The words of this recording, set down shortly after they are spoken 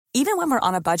Even when we're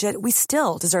on a budget, we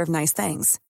still deserve nice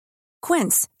things.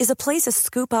 Quince is a place to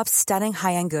scoop up stunning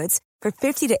high-end goods for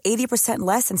 50 to 80%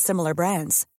 less than similar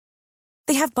brands.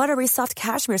 They have buttery soft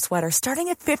cashmere sweaters starting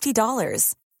at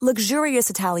 $50, luxurious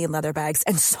Italian leather bags,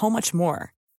 and so much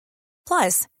more.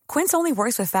 Plus, Quince only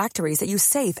works with factories that use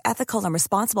safe, ethical, and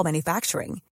responsible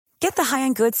manufacturing. Get the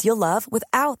high-end goods you'll love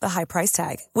without the high price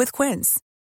tag with Quince.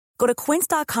 Go to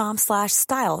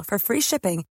quince.com/style for free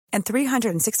shipping and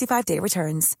 365-day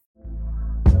returns.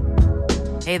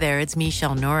 Hey there, it's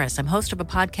Michelle Norris. I'm host of a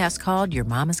podcast called Your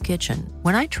Mama's Kitchen.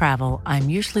 When I travel, I'm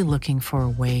usually looking for a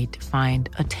way to find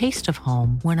a taste of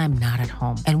home when I'm not at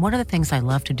home. And one of the things I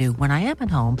love to do when I am at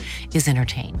home is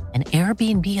entertain. And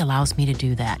Airbnb allows me to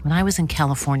do that. When I was in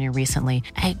California recently,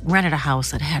 I rented a house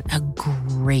that had a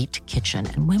great kitchen.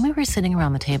 And when we were sitting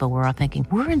around the table, we were all thinking,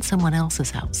 we're in someone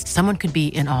else's house. Someone could be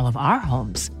in all of our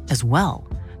homes as well.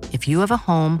 If you have a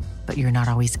home, but you're not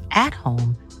always at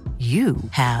home, you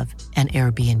have an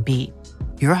Airbnb.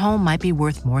 Your home might be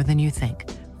worth more than you think.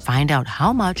 Find out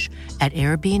how much at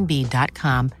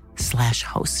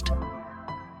airbnb.com/host.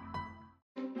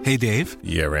 Hey, Dave.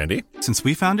 Yeah, Randy. Since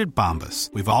we founded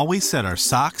Bombas, we've always said our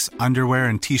socks, underwear,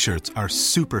 and T-shirts are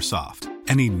super soft.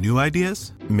 Any new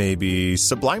ideas? Maybe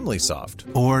sublimely soft.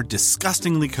 Or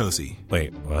disgustingly cozy.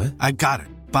 Wait, what? I got it.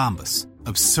 Bombas.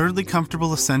 Absurdly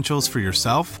comfortable essentials for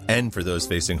yourself and for those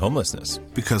facing homelessness.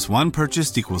 Because one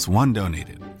purchased equals one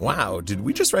donated. Wow, did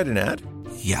we just write an ad?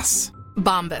 Yes.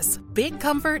 Bombas. Big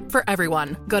comfort for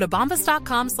everyone. Go to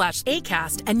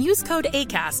bombas.com/ACAST and use code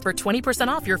ACAST for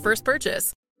 20% off your first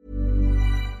purchase.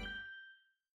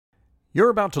 You're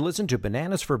about to listen to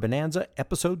Bananas for Bonanza,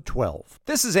 Episode 12.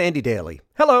 This is Andy Daly.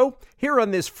 Hello! Here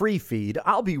on this free feed,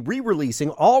 I'll be re-releasing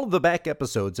all of the back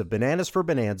episodes of Bananas for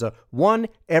Bonanza, one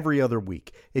every other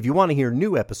week. If you want to hear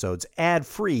new episodes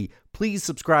ad-free, please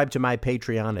subscribe to my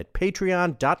Patreon at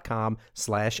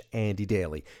patreon.com/Andy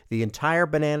Daly. The entire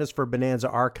Bananas for Bonanza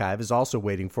archive is also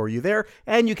waiting for you there,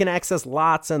 and you can access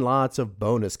lots and lots of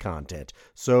bonus content.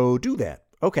 So do that.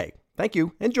 Okay, thank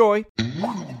you. Enjoy.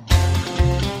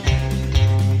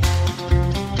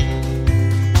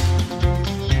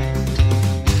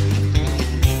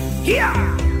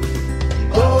 Yeah!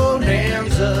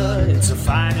 Bonanza, it's the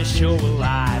finest show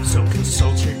alive. So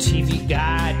consult your TV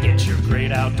guide, get your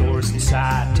great outdoors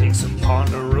inside. Take some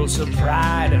Ponderosa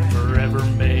pride and forever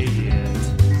may it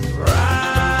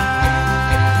right.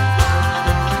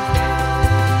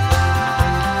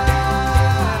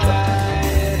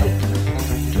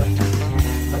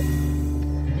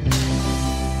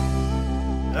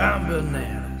 I'm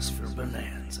Bananas for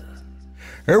Bonanza.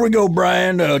 Here we go,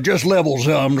 Brian. Just level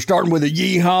some, starting with a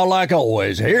yeehaw like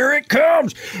always. Here it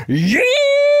comes. Yeehaw!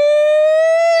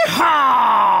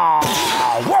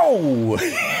 Whoa!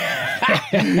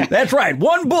 That's right.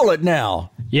 One bullet now.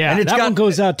 Yeah, and that one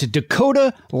goes out to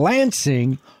Dakota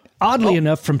Lansing, oddly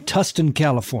enough, from Tustin,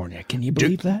 California. Can you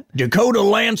believe that? Dakota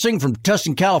Lansing from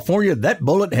Tustin, California. That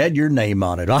bullet had your name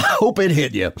on it. I hope it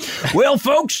hit you. Well,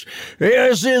 folks,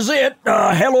 this is it.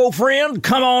 Hello, friend.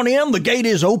 Come on in. The gate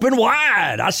is open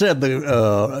wide. I said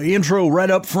the intro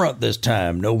right up front this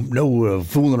time. No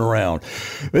fooling around.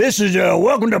 This is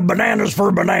welcome to Bananas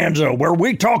for Bonanza, where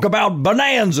we talk about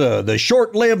Bonanza, the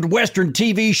short-lived Western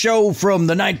TV show from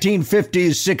the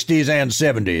 1950s, 60s, and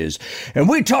 70s. And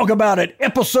we talk about it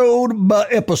episode by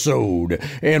episode,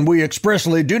 and we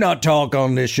expressly do not talk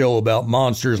on this show about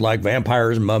monsters like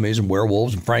vampires and mummies and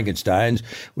werewolves and Frankensteins.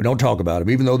 We don't talk about them,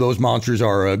 even though those monsters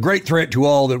are a great threat to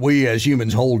all that we as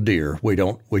humans hold dear. We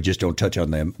just don't touch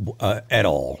on them at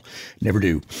all. Never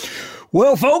do.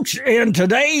 Well, folks, in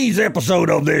today's episode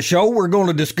of this show, we're going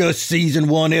to discuss Season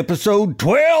 1, Episode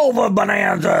 12 of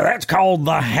Bonanza. That's called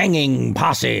The Hanging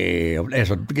Posse.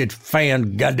 It's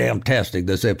fan-goddamn-tastic.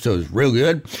 This episode is real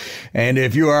good. And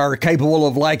if you are capable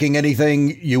of liking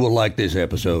anything, you will like this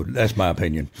episode. That's my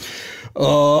opinion.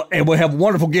 And we have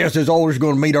wonderful guests, as always.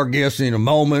 Going to meet our guests in a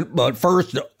moment. But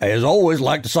first, as always,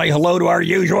 like to say hello to our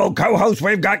usual co-host.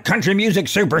 We've got country music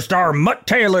superstar Mutt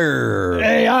Taylor.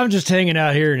 Hey, I'm just hanging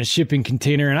out here in a shipping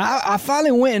container, and I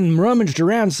finally went and rummaged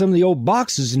around some of the old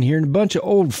boxes in here and a bunch of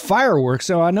old fireworks.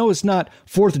 So I know it's not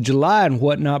 4th of July and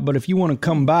whatnot, but if you want to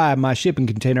come by my shipping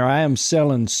container, I am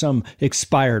selling some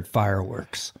expired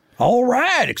fireworks. All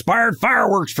right, expired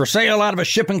fireworks for sale out of a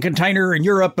shipping container in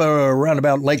Europe around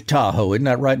about Lake Tahoe. Isn't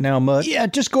that right now, Mutt? Yeah,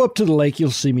 just go up to the lake.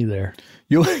 You'll see me there.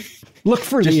 You'll look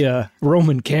for the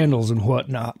Roman candles and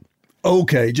whatnot.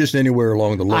 Okay, just anywhere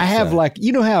along the left I have side.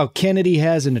 you know how Kennedy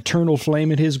has an eternal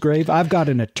flame at his grave? I've got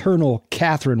an eternal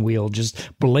Catherine wheel just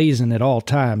blazing at all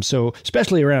times. So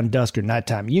especially around dusk or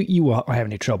nighttime, you won't have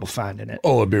any trouble finding it.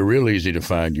 Oh, it'd be real easy to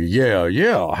find you.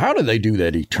 Yeah. How do they do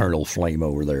that eternal flame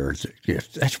over there?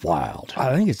 That's wild.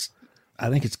 I think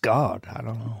it's God. I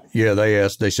don't know. Yeah,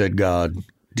 they said God.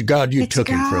 God, you took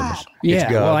him from us. Yeah, It's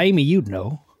God. well, Amy, you'd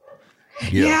know.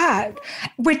 Yeah,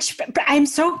 which I'm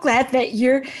so glad that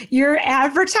you're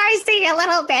advertising a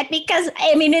little bit, because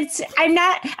I mean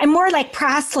I'm more like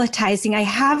proselytizing. I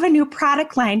have a new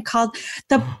product line called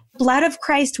the Blood of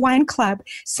Christ Wine Club,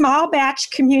 small batch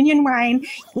communion wine.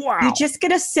 Wow. You just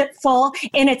get a sipful,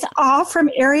 and it's all from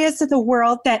areas of the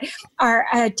world that are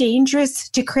dangerous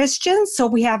to Christians. So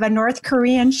we have a North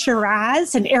Korean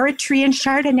Shiraz, an Eritrean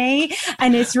Chardonnay,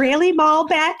 an Israeli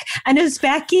Malbec, an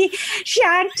Uzbeki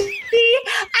Chianti,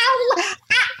 a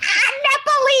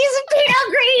Nepalese Pinot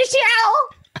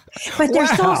Grigio. But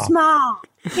they're so small.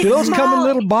 Do those come in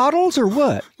little bottles or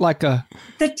what?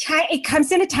 It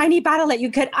comes in a tiny bottle that you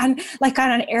get on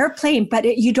an airplane, but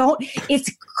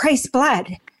it's Christ's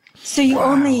blood. So you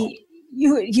only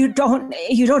you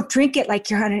don't drink it like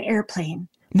you're on an airplane.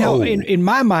 No, in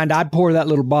my mind, I'd pour that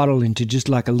little bottle into just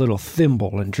like a little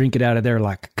thimble and drink it out of there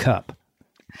like a cup.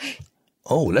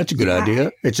 Oh, that's a good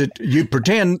idea. You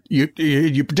pretend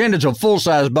it's a full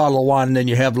size bottle of wine, and then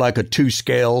you have like a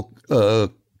 2-scale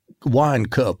wine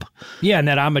cup. Yeah, and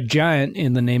that I'm a giant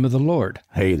in the name of the Lord.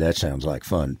 Hey, that sounds like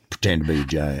fun. Pretend to be a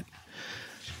giant.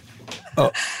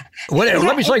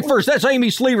 Let me say first, that's Amy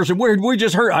Sleverson. We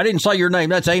just heard, I didn't say your name.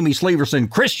 That's Amy Sleverson,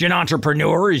 Christian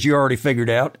entrepreneur, as you already figured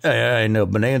out, and a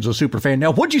Bonanza superfan.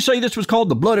 Now, what'd you say this was called?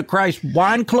 The Blood of Christ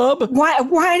Wine Club?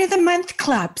 Wine of the Month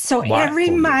Club. So every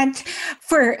month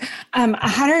for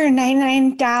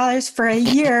 $199 for a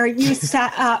year, you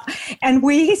set up, and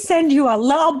we send you a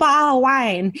little bottle of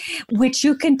wine, which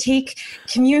you can take.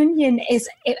 Communion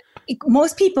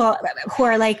most people who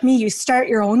are like me, you start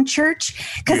your own church,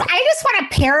 because I just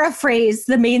want to paraphrase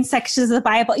the main sections of the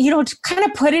Bible, to kind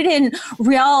of put it in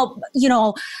real,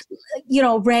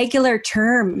 regular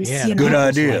terms. Yeah, good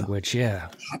idea. Language, yeah.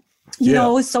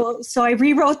 So I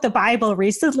rewrote the Bible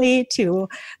recently too,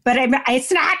 but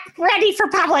it's not ready for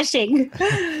publishing.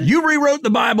 You rewrote the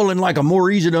Bible in like a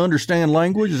more easy to understand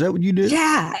language? Is that what you did?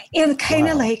 Yeah. And kind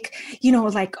of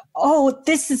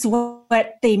this is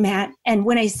what they meant. And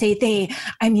when I say they,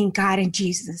 I mean God and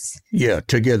Jesus. Yeah.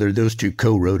 Together, those two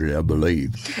co-wrote it, I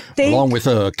believe. Along with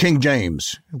King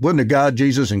James. Wasn't it God,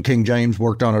 Jesus, and King James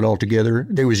worked on it all together?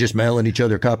 They was just mailing each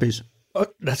other copies? Oh,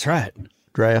 that's right.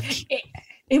 Drafts?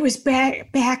 It was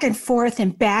back and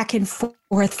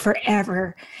forth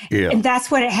forever. Yeah. And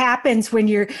that's what happens when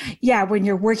you're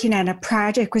working on a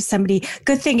project with somebody.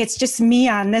 Good thing it's just me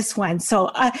on this one.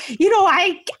 So, I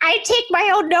take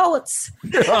my own notes.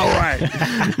 All right.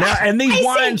 Now, and these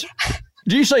wines,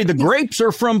 do you say the grapes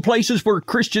are from places where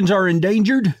Christians are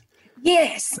endangered?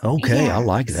 Yes. Okay. Yes. I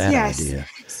like that idea.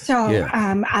 So,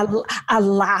 a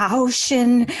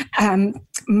Laotian,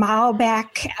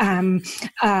 Malbec,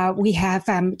 we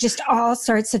have just all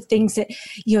sorts of things that,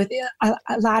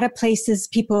 a lot of places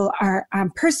people are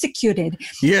persecuted.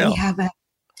 Yeah. We have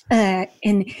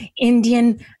an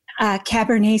Indian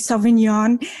Cabernet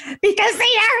Sauvignon, because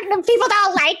people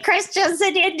don't like Christians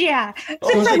in India. Is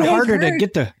it harder to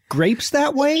get the grapes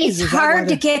that way? It's hard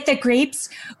to get the grapes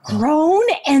grown,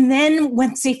 and then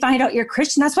once they find out you're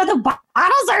Christian, that's why the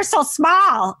bottles are so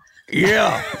small.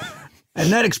 Yeah.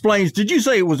 And that explains, did you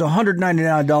say it was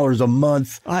 $199 a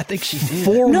month? I think she did.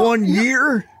 For 1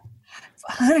 year?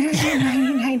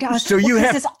 $199. So you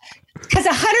have... Because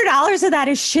 $100 of that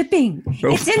is shipping.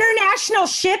 It's international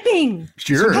shipping.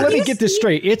 Sure. So let me get this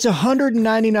straight. It's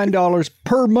 $199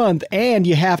 per month, and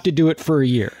you have to do it for a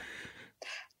year.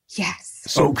 Yes.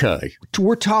 So okay.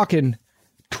 We're talking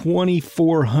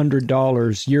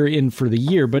 $2,400 you're in for the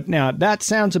year. But now that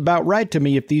sounds about right to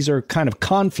me if these are kind of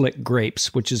conflict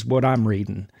grapes, which is what I'm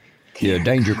reading. Yeah,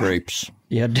 danger grapes.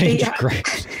 Yeah, danger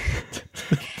grapes.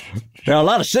 Now, a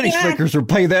lot of city slickers will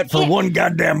pay that for one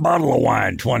goddamn bottle of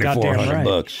wine,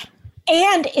 $2,400.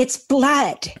 And it's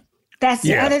blood. That's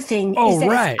the other thing. Oh, is that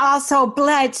right. It's also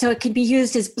blood, so it can be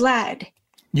used as blood.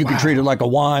 You can treat it like a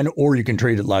wine, or you can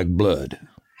treat it like blood.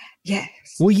 Yes.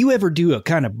 Will you ever do a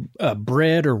kind of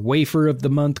bread or wafer of the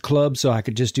month club so I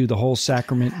could just do the whole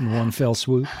sacrament in one fell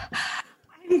swoop?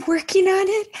 I'm working on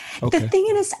it. Okay. The thing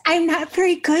is, I'm not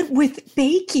very good with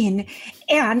baking,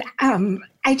 and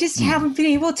I just haven't been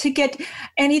able to get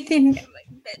anything,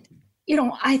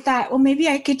 I thought, well, maybe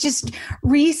I could just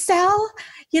resell,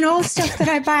 stuff that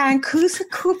I buy on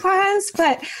coupons.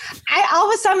 But all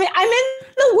of a sudden, I'm in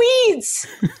the weeds.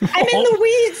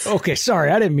 Okay,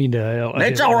 sorry. I didn't mean to.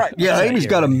 It's all right. Yeah, Amy's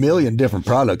got a million different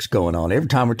products going on. Every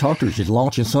time we talk to her, she's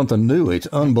launching something new. It's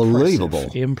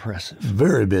unbelievable. Impressive.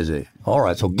 Very busy. All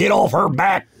right, so get off her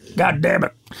back. God damn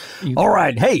it. All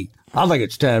right, hey. I think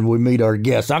it's time we meet our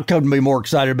guests. I couldn't be more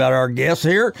excited about our guest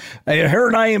here.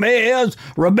 Her name is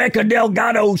Rebecca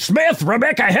Delgado Smith.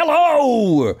 Rebecca,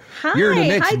 hello. Hi. You're the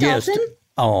next guest Dalton.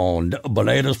 on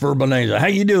Bananas for Bonanza. How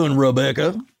you doing,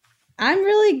 Rebecca? I'm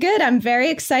really good. I'm very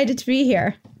excited to be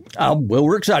here. Well,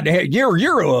 we're excited to have you.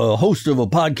 You're a host of a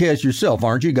podcast yourself,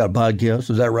 aren't you? You got a podcast,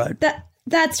 is that right?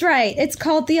 That's right. It's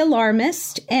called The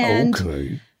Alarmist, and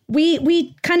okay.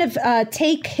 We kind of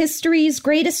take history's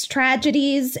greatest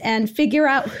tragedies and figure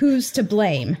out who's to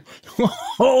blame.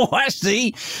 Oh, I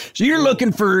see. So you're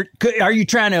looking for, are you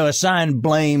trying to assign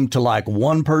blame to like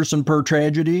one person per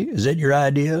tragedy? Is that your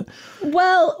idea?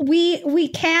 Well,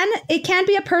 it can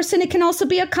be a person. It can also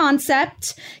be a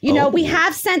concept. We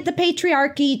have sent the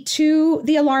patriarchy to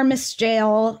the alarmist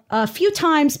jail a few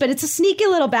times, but it's a sneaky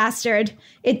little bastard.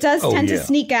 It does tend to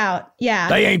sneak out. Yeah.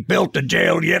 They ain't built a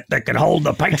jail yet that can hold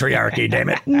the patriarchy, damn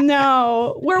it.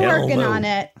 No, we're working on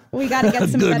it. We got to get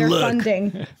some better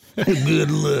funding.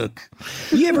 Good luck.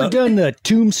 You ever done the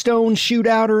Tombstone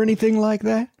shootout or anything like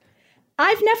that?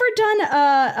 I've never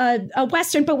done a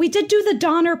Western, but we did do the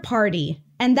Donner Party.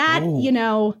 And that,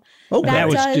 that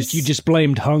was you just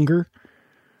blamed hunger?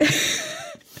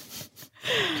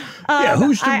 Yeah,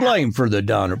 who's to blame for the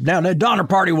Donner? Now, the Donner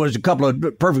Party was a couple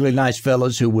of perfectly nice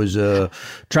fellas who was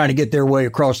trying to get their way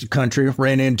across the country,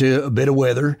 ran into a bit of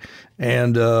weather,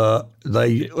 and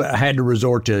they had to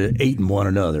resort to eating one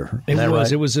another.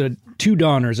 It was two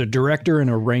Donners, a director and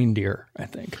a reindeer, I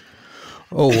think.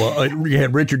 Oh, you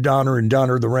had Richard Donner and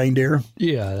Donner the reindeer?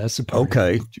 Yeah, that's a part.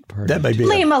 Okay, that may be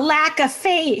blame a lack of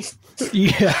faith.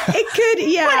 Yeah, it could.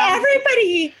 Yeah, but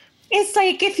everybody, it's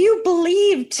like if you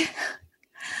believed.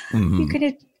 You could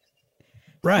have,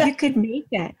 right? You could make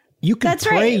it. You could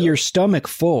pray your stomach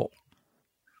full.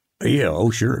 Yeah, oh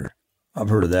sure, I've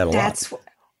heard of that a lot.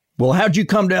 Well, how'd you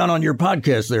come down on your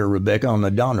podcast there, Rebecca, on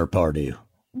the Donner Party?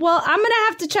 Well, I'm gonna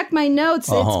have to check my notes.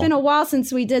 It's been a while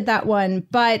since we did that one,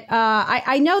 but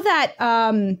I know that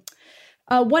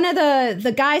one of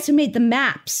the guys who made the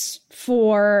maps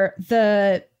for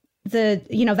the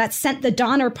that sent the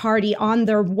Donner Party on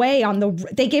their way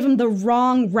they gave them the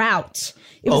wrong route.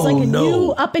 It was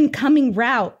new up and coming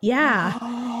route.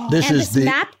 Yeah. This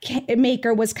map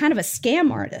maker was kind of a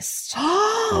scam artist.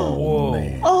 Oh,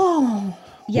 man. Oh.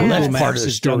 Yeah. Well, Google Maps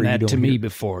has done that to me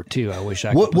before, too. I wish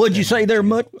I could. What'd you say there,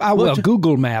 Mutt?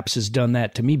 Google Maps has done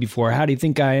that to me before. How do you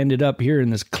think I ended up here in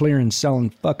this clearing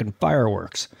selling fucking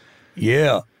fireworks?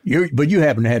 Yeah. But you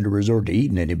haven't had to resort to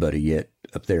eating anybody yet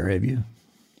up there, have you?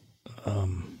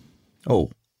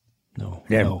 No.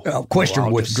 Yeah, no.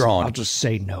 Question withdrawn. I'll just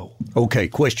say no. Okay,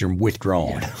 question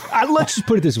withdrawn. Yeah. Let's just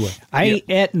put it this way. I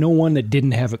ain't at no one that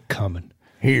didn't have it coming.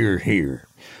 Here.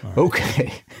 Right.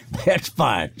 Okay, that's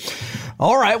fine.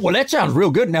 All right, well, that sounds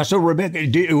real good. Now, so, Rebecca,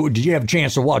 did you have a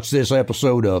chance to watch this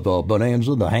episode of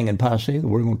Bonanza, the Hanging Posse, that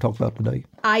we're going to talk about today?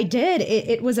 I did.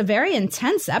 It was a very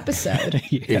intense episode.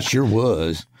 Yeah. It sure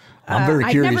was. I'm very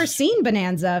curious. I've never seen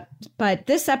Bonanza, but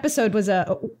this episode was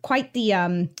quite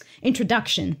the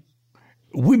introduction.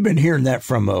 We've been hearing that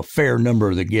from a fair number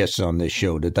of the guests on this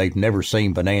show, that they've never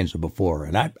seen Bonanza before.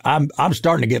 And I'm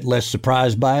starting to get less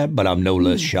surprised by it, but I'm no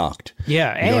less shocked.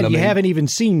 Yeah, and you haven't even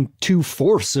seen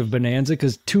 2/4 of Bonanza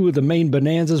because 2 of the main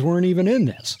Bonanzas weren't even in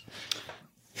this.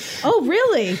 Oh,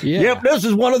 really? Yeah. Yep, this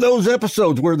is one of those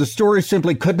episodes where the story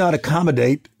simply could not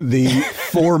accommodate the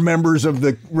 4 members of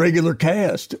the regular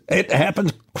cast. It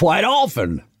happens quite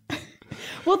often.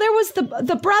 Well, there was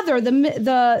the brother,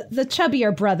 the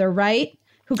chubbier brother, right?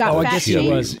 Who got fat shamed. He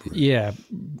was. Yeah.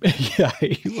 Yeah,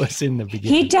 he was in the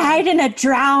beginning. He died in a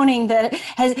drowning that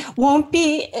won't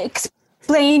be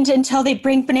explained until they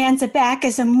bring Bonanza back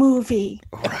as a movie.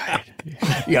 Right.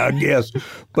 Yeah, I guess.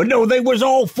 But no, they was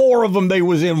all 4 of them. They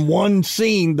was in one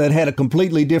scene that had a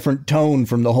completely different tone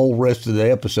from the whole rest of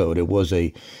the episode. It was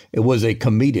a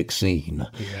comedic scene.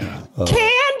 Yeah.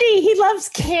 Candy. He loves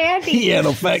candy. Yeah,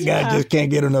 the fat guy just can't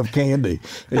get enough candy.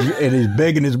 And he's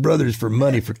begging his brothers for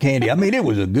money for candy. I mean, it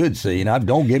was a good scene.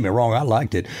 Don't get me wrong. I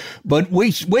liked it. But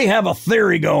we have a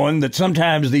theory going that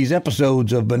sometimes these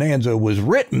episodes of Bonanza was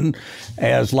written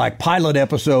as like pilot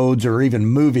episodes or even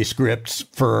movie scripts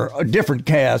for a different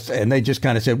cast. And they just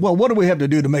kind of said, well, what do we have to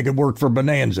do to make it work for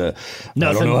Bonanza? Nothing.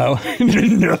 I don't know how.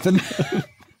 Nothing.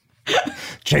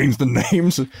 Change the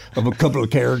names of a couple of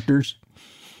characters.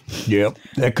 Yep,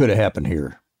 that could have happened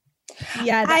here.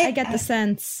 Yeah, I get the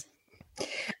sense.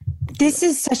 This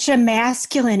is such a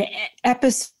masculine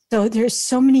episode. There's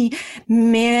so many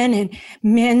men and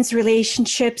men's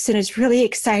relationships, and it's really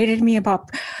excited me about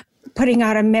putting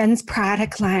out a men's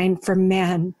product line for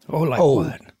men. Oh, like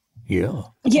what? Yeah.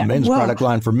 Men's product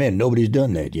line for men. Nobody's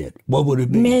done that yet. What would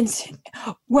it be?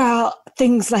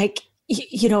 Things like,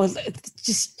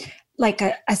 just like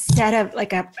a set of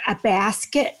like a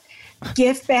basket,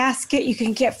 gift basket you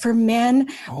can get for men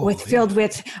filled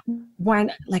with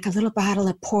one, like a little bottle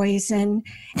of poison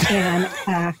and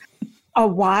a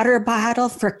water bottle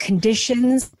for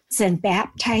conditions and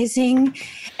baptizing,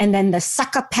 and then the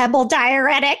suck a pebble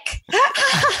diuretic.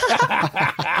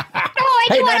 I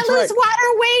want to lose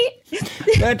water weight.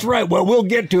 That's right. Well, we'll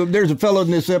get to him. There's a fellow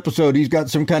in this episode. He's got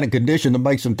some kind of condition that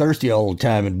makes him thirsty all the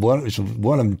time, and one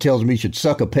of them tells me he should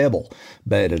suck a pebble.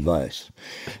 Bad advice.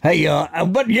 Hey,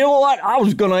 but you know what? I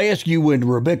was going to ask you when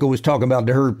Rebecca was talking about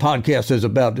her podcast says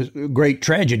about great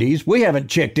tragedies. We haven't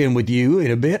checked in with you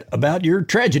in a bit about your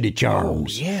tragedy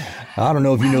charms. Oh, yeah. I don't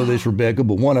know if you know this, Rebecca,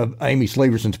 but one of Amy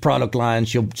Slaverson's product lines,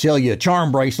 she'll sell you a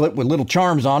charm bracelet with little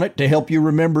charms on it to help you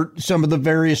remember some of the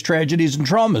various tragedies and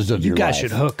traumas of your life. You guys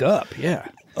should hook up, yeah.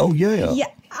 Oh, yeah. Yeah,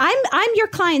 I'm your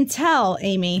clientele,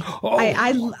 Amy.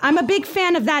 I'm a big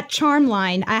fan of that charm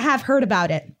line. I have heard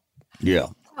about it. Yeah.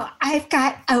 I've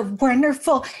got a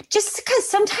wonderful, just because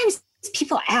sometimes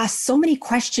people ask so many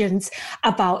questions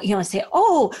about, say,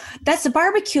 oh, that's a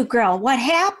barbecue grill. What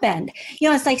happened?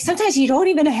 It's like sometimes you don't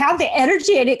even have the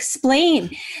energy to explain.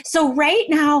 So right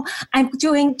now I'm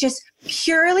doing just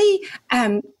purely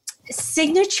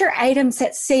signature items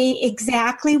that say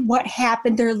exactly what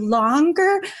happened. They're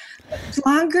longer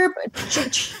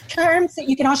charms that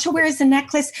you can also wear as a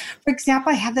necklace. For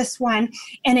example, I have this one,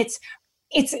 and it's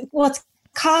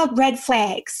called red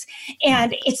flags,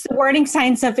 and it's the warning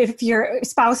signs of if your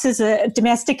spouse is a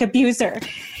domestic abuser.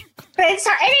 But so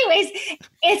anyways,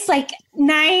 it's like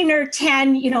 9 or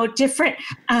 10, different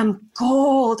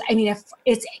gold. I mean,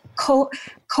 it's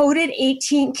coated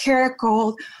 18 karat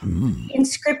gold,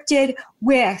 inscripted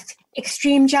with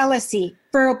extreme jealousy,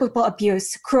 verbal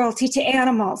abuse, cruelty to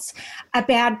animals, a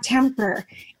bad temper,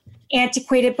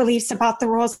 antiquated beliefs about the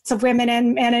roles of women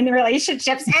and men in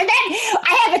relationships. And then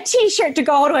I have a t-shirt to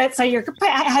go to it so your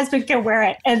husband can wear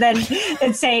it and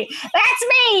say, that's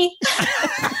me.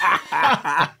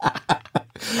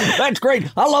 That's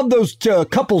great. I love those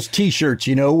couples t-shirts,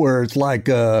 where it's like,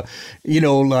 like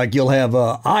you'll have,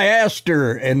 I asked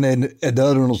her, and then the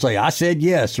other one will say, I said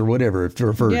yes, or whatever. For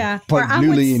or I'm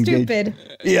newly with engaged. Stupid.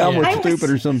 Yeah, I'm with stupid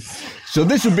or something. So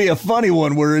this would be a funny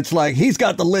one where it's like he's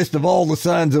got the list of all the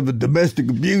signs of a domestic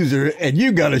abuser, and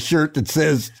you got a shirt that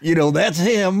says, that's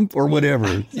him or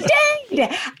whatever.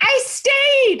 I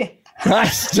stayed. I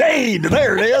stayed.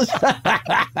 There it is.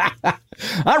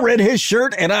 I read his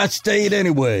shirt and I stayed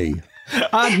anyway.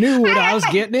 I knew what I was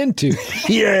getting into.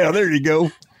 Yeah, there you go.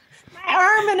 My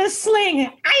arm in a sling.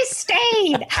 I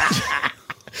stayed.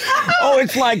 Oh,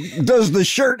 it's like, does the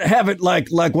shirt have it like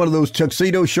one of those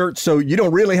tuxedo shirts? So you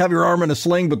don't really have your arm in a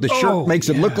sling, but the shirt makes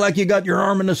it look like you got your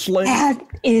arm in a sling? That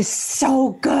is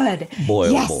so good. Boy,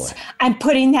 yes, oh boy. I'm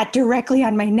putting that directly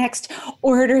on my next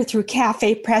order through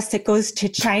Cafe Press that goes to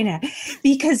China,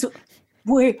 because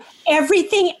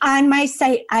everything on my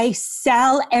site, I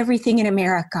sell everything in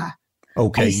America.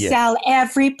 Okay, I sell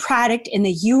every product in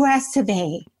the U.S. of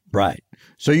A. Right.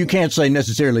 So you can't say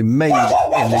necessarily made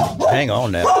in the, hang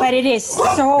on now. But it is so...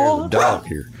 There's a dog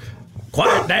here.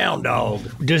 Quiet down, dog.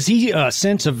 Does he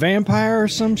sense a vampire or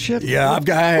some shit? Yeah, I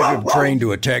have him trained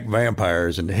to attack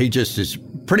vampires, and he just is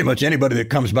pretty much anybody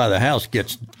that comes by the house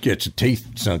gets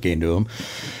teeth sunk into him.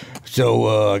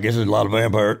 So I guess there's a lot of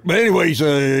vampire. But anyways,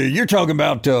 you're talking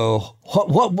about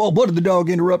what did the dog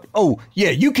interrupt? Oh,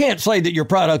 yeah, you can't say that your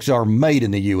products are made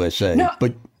in the USA. No,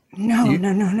 but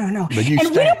no. But you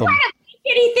stamp them.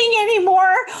 Anything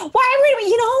anymore? Why would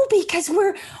we? Because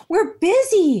we're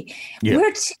busy. Yeah.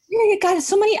 We've got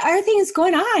so many other things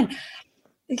going on.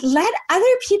 Let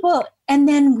other people, and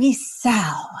then we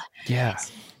sell. Yeah.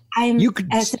 As I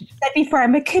said before,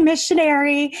 I'm a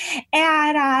commissionary,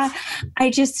 and I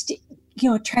just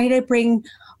try to bring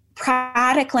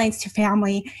product lines to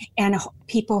family and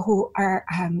people who are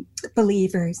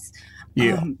believers.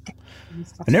 Yeah.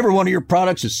 And every one of your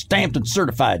products is stamped and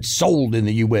certified, sold in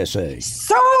the USA.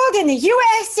 Sold in the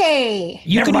USA.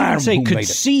 You can even say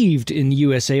conceived in the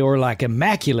USA, or like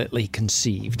immaculately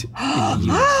conceived in the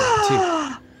USA,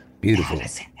 too. Beautiful.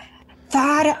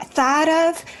 Thought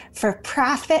of for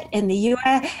profit in the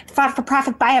U.S. Thought for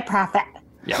profit by a profit.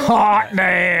 Yeah. Hot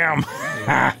damn.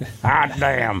 Hot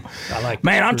damn. I like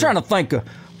Man, I'm trying to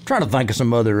trying to think of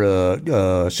some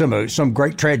other some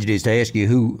great tragedies to ask you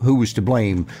who was to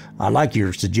blame. I like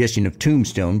your suggestion of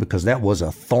Tombstone because that was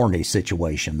a thorny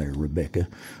situation there, Rebecca.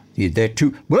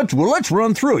 Let's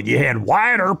run through it. You had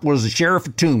Wyatt Earp was the sheriff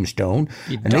of Tombstone,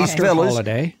 and these fellas,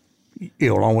 Holiday.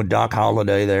 Along with Doc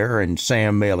Holliday there and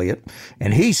Sam Elliott,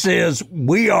 and he says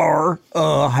we are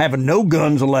having no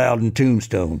guns allowed in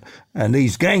Tombstone, and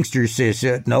these gangsters says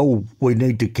no, we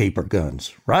need to keep our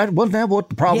guns. Right? Wasn't that what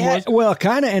the problem was? Well,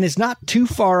 kind of, and it's not too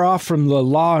far off from the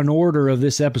law and order of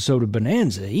this episode of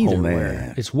Bonanza either.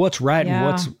 Where it's what's right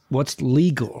and what's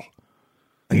legal.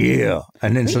 Yeah,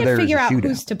 and then we so can there's figure a out shootout.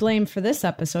 who's to blame for this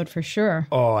episode for sure.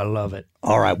 Oh, I love it.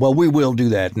 All right, well, we will do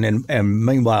that, and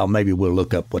meanwhile, maybe we'll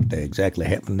look up what exactly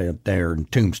happened there in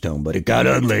Tombstone, but it got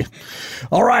ugly.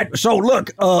 All right, so look,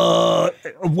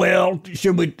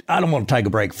 should we? I don't want to take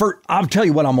a break. First, I'll tell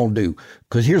you what I'm going to do,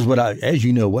 because here's what as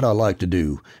you know, what I like to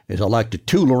do is I like to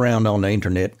tool around on the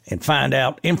internet and find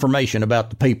out information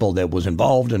about the people that was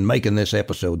involved in making this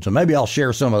episode. So maybe I'll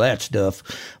share some of that stuff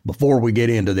before we get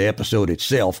into the episode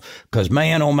itself, because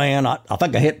man, oh man, I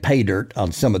think I hit pay dirt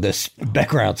on some of this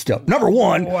background stuff. Number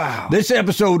one, this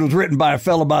episode was written by a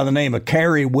fellow by the name of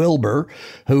Carrie Wilbur,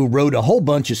 who wrote a whole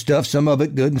bunch of stuff, some of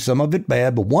it good and some of it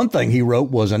bad. But one thing he wrote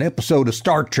was an episode of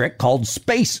Star Trek called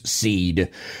Space Seed.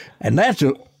 And that's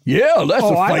a famous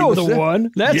I know the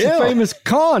one. That's the famous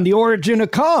Khan, the origin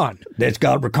of Khan. That's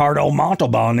got Ricardo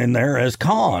Montalban in there as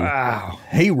Khan. Wow.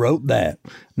 He wrote that.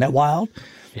 Isn't that wild?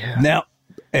 Yeah. Now,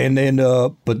 and then,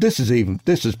 but this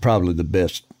is probably the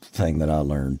best thing that I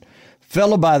learned.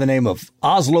 Fellow by the name of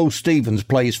Oslo Stevens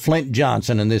plays Flint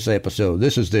Johnson in this episode.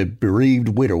 This is the bereaved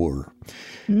widower.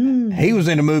 He was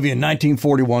in a movie in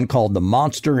 1941 called The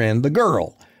Monster and the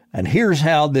Girl. And here's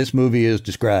how this movie is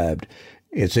described.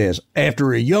 It says,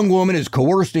 after a young woman is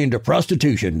coerced into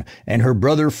prostitution and her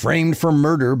brother framed for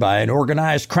murder by an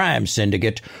organized crime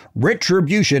syndicate,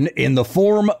 retribution in the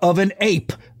form of an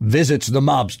ape visits the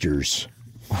mobsters.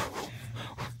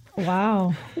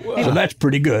 Wow. So that's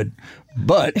pretty good.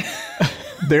 But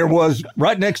there was,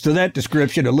 right next to that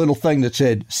description, a little thing that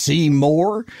said, see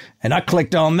more. And I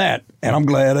clicked on that, and I'm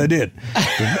glad I did.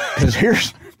 Because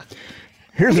here's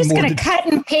I'm just going to cut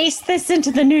and paste this into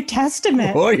the New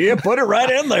Testament. Oh, yeah, put it right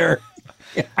in there.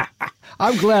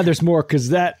 I'm glad there's more,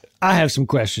 because I have some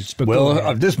questions.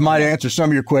 But this might answer some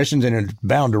of your questions, and it's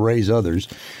bound to raise others.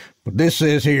 But this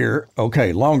says here,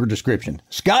 okay, longer description.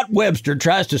 Scott Webster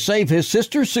tries to save his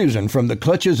sister Susan from the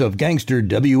clutches of gangster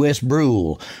W.S.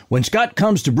 Brule. When Scott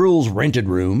comes to Brule's rented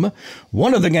room,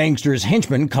 one of the gangster's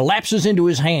henchmen collapses into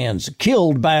his hands,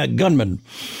 killed by a gunman.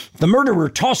 The murderer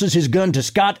tosses his gun to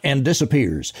Scott and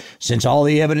disappears. Since all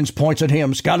the evidence points at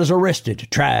him, Scott is arrested,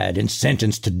 tried, and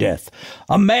sentenced to death.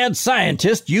 A mad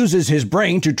scientist uses his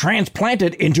brain to transplant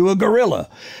it into a gorilla.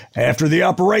 After the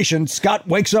operation, Scott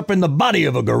wakes up in the body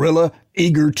of a gorilla,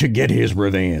 eager to get his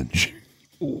revenge.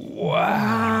 Wow.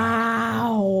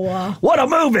 What a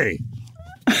movie!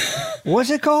 What's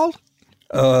it called?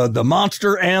 The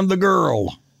Monster and the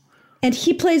Girl. And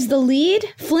he plays the lead,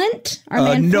 Flint? Our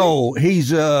man no,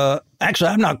 he's actually,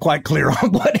 I'm not quite clear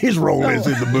on what his role is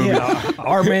in the movie. Yeah,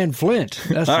 Our Man Flint.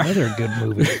 That's another good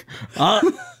movie.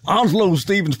 Oslo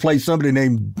Stevens plays somebody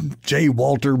named J.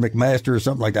 Walter McMaster or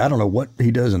something like that. I don't know what he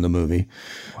does in the movie.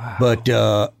 Wow. But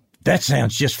that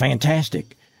sounds just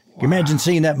fantastic. Wow. Imagine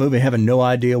seeing that movie, having no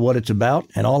idea what it's about,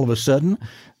 and all of a sudden,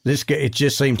 it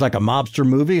just seems like a mobster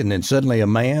movie, and then suddenly a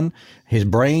man, his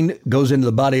brain goes into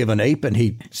the body of an ape, and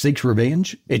he seeks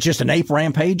revenge. It's just an ape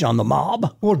rampage on the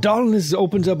mob. Well, Dalton, this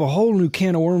opens up a whole new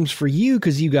can of worms for you,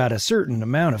 because you got a certain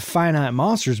amount of finite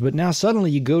monsters, but now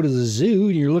suddenly you go to the zoo,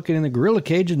 and you're looking in the gorilla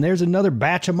cage, and there's another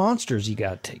batch of monsters you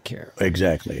got to take care of.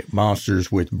 Exactly.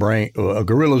 Monsters with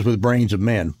gorillas with brains of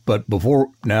men. But before,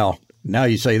 now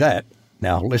you say that.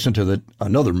 Now, listen to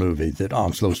another movie that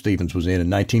Onslow Stevens was in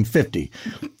 1950.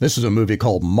 This is a movie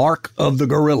called Mark of the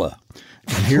Gorilla.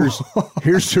 And here's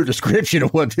the description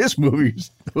of what this movie's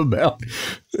about.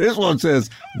 This one says,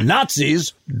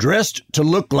 Nazis dressed to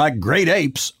look like great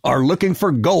apes are looking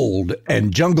for gold,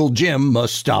 and Jungle Jim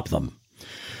must stop them.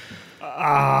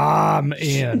 I'm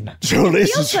in. So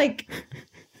this feels like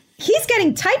he's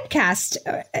getting typecast.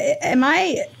 Am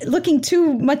I looking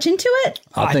too much into it?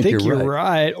 I think you're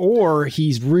right. Or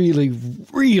he's really,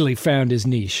 really found his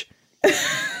niche.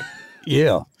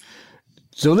 Yeah.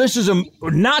 So this is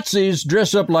Nazis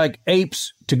dress up like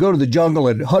apes to go to the jungle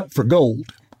and hunt for gold.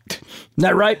 Isn't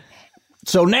that right?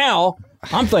 So now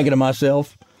I'm thinking to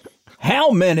myself,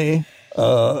 how many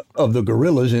of the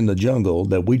gorillas in the jungle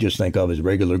that we just think of as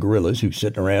regular gorillas who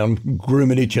sitting around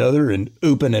grooming each other and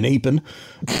ooping and eeping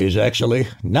is actually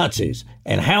Nazis.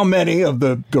 And how many of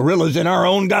the gorillas in our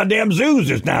own goddamn zoos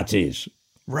is Nazis?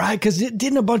 Right, because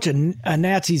didn't a bunch of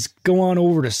Nazis go on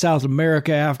over to South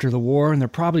America after the war, and they're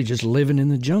probably just living in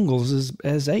the jungles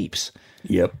as apes.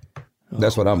 Yep.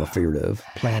 That's what I'm afraid of.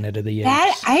 Planet of the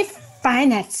Apes. I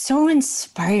find that so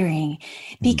inspiring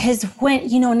because when,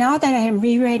 now that I'm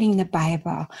rewriting the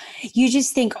Bible, you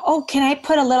just think, oh, can I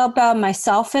put a little bit of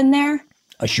myself in there?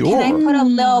 Sure. Can I put a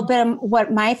little bit of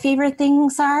what my favorite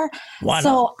things are? Why so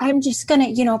not? I'm just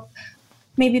going to,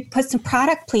 maybe put some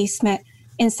product placement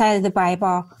inside of the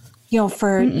Bible,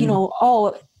 for,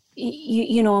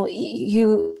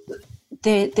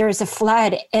 there's a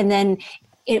flood, and then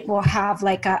it will have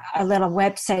like a little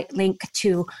website link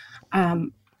to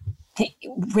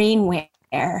rainwear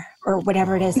or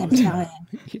whatever it is I'm telling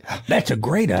you. That's a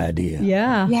great idea.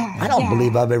 Yeah. I don't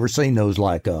believe I've ever seen those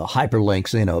like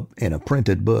hyperlinks in a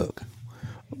printed book.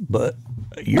 But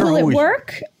will it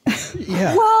work?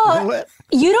 Yeah. Well,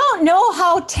 you don't know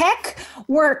how tech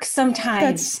works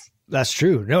sometimes. That's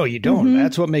true. No, you don't. Mm-hmm.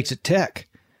 That's what makes it tech.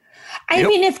 I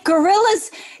mean, if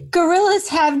gorillas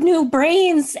have new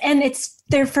brains and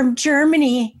they're from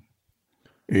Germany.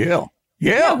 Yeah.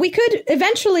 We could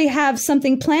eventually have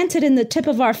something planted in the tip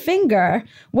of our finger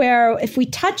where if we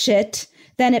touch it,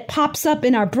 then it pops up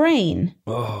in our brain.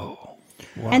 Oh.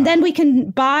 Wow. And then we can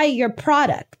buy your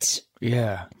product.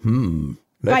 Yeah.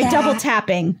 By double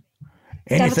tapping.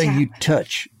 Anything you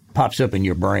touch pops up in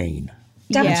your brain.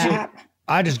 Double tap.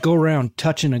 I just go around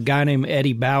touching a guy named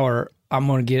Eddie Bauer. I'm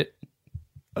going to get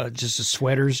just a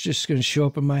sweater's just going to show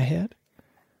up in my head.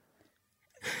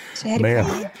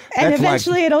 Man, and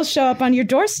eventually it'll show up on your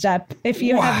doorstep if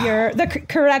you have the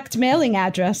correct mailing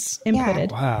address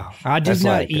inputted. Wow. I did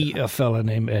not eat a fella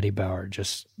named Eddie Bauer,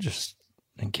 just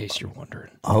in case you're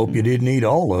wondering. I hope you didn't eat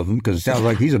all of them, because it sounds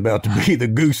like he's about to be the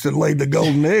goose that laid the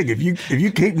golden egg. If you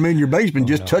keep him in your basement,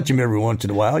 touch him every once in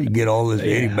a while, you get all this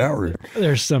Eddie Bauer.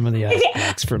 There's some of the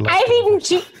ice for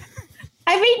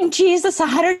I've eaten Jesus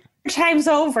 100 times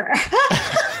over.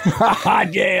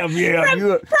 Damn, yeah. From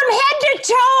head to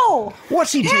toe.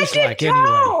 What's he taste like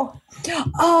anyway?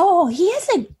 Oh, he has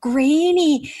a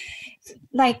grainy,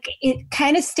 like it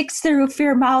kind of sticks through the roof of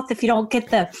your mouth if you don't get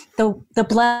the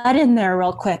blood in there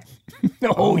real quick.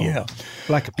 Oh, yeah.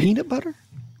 Like a peanut butter?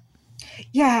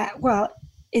 Yeah, well,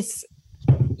 it's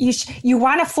you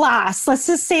want to floss. Let's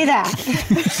just say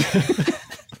that.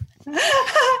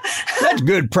 That's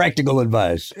good practical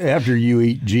advice. After you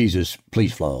eat Jesus,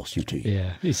 please floss your teeth.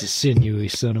 Yeah, he's a sinewy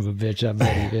son of a bitch. I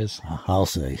bet he is. I'll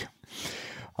say.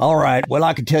 All right. Well,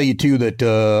 I can tell you, too,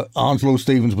 that Onslow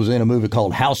Stevens was in a movie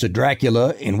called House of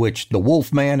Dracula, in which the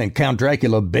Wolfman and Count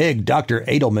Dracula beg Dr.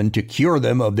 Edelman to cure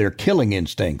them of their killing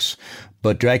instincts.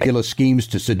 But Dracula schemes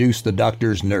to seduce the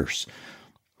doctor's nurse.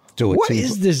 So what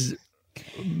is this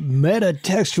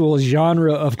meta-textual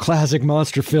genre of classic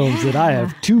monster films that I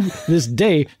have to this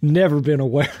day never been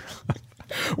aware of?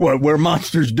 What, where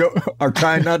monsters are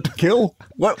trying not to kill?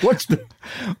 What's the...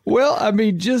 Well, I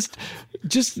mean, just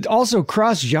also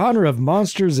cross-genre of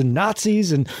monsters and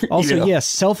Nazis, and also,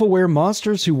 self-aware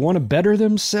monsters who want to better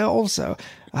themselves.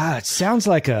 It sounds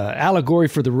like a allegory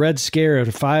for the Red Scare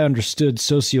if I understood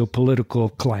socio-political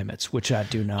climates, which I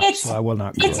do not, so I will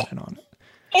not go in on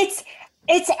it.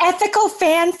 It's ethical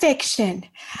fan fiction.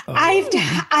 Oh.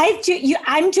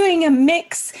 I'm doing a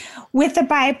mix with the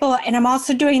Bible, and I'm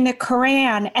also doing the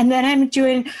Quran, and then I'm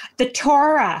doing the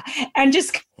Torah, and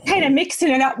just kind of mixing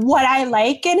it up what I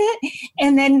like in it,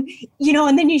 and then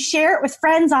you share it with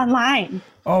friends online.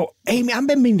 Oh, Amy, I've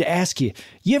been meaning to ask you.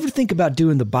 You ever think about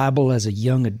doing the Bible as a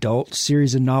young adult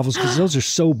series of novels? Because those are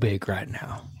so big right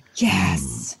now.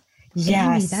 Yes.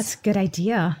 Amy, that's a good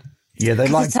idea. Yeah, they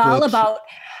like. It's all about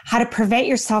how to prevent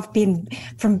yourself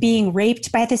from being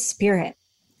raped by the Spirit.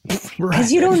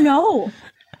 Because you don't know.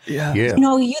 Yeah.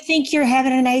 You think you're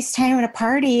having a nice time at a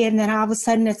party, and then all of a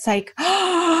sudden it's like,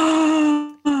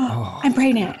 I'm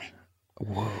pregnant.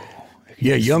 Whoa.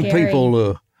 Yeah, young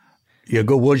people.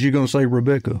 Go. What was you going to say,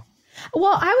 Rebecca?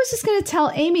 Well, I was just going to tell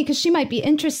Amy, because she might be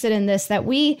interested in this, that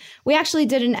we actually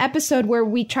did an episode where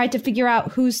we tried to figure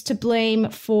out who's to blame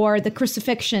for the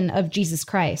crucifixion of Jesus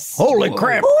Christ. Holy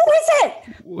crap. Who is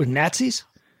it? Nazis?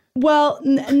 Well,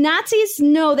 Nazis,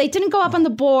 no, they didn't go up on the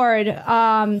board.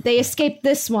 They escaped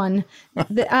this one.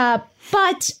 But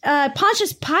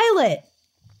Pontius Pilate.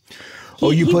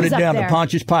 You put it down to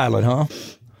Pontius Pilate, huh?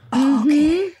 Oh,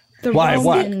 okay. The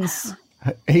Romans.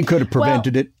 He could have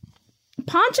prevented it.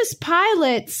 Pontius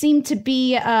Pilate seemed to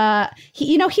be,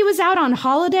 he was out on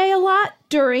holiday a lot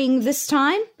during this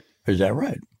time. Is that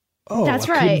right? Oh, that's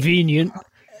right. Convenient.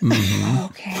 Mm-hmm.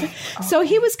 Okay. So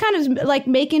he was kind of like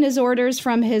making his orders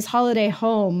from his holiday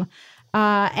home.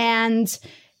 And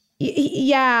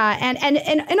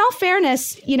in all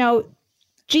fairness,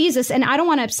 Jesus, and I don't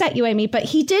want to upset you, Amy, but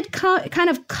he did kind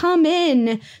of come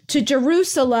in to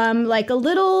Jerusalem like a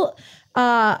little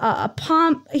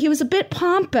he was a bit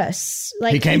pompous.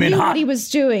 Like he came in knew hot. what he was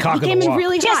doing. He came in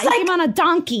really hot. He came on a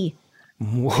donkey.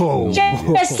 Whoa.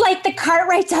 Just like the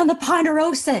Cartwrights on the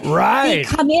Ponderosa. Right. They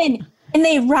come in and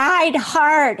they ride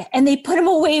hard and they put him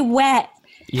away wet.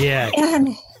 Yeah.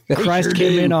 And Christ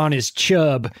came in on his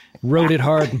chub, rode it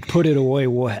hard, and put it away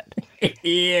wet.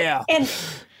 Yeah. And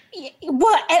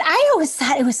I always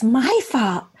thought it was my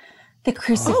fault, the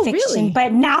crucifixion. Really?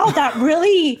 But now that's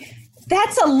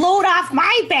a load off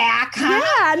my back, huh?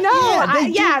 Yeah, no.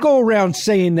 They do go around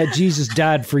saying that Jesus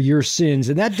died for your sins,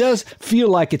 and that does feel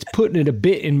like it's putting it a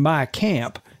bit in my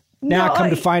camp. Now I come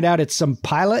to find out it's some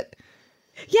pilot.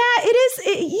 Yeah, it is.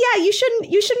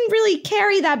 You shouldn't really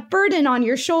carry that burden on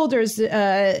your shoulders,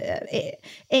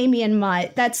 Amy and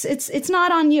Mutt. It's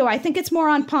not on you. I think it's more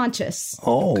on Pontius.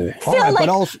 Oh, all right, but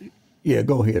also, yeah,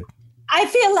 go ahead. I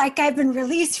feel like I've been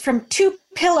released from 2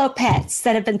 pillow pets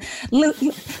that have been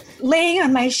laying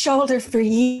on my shoulder for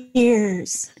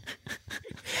years.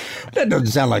 That doesn't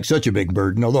sound like such a big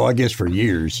burden, although I guess for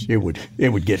years it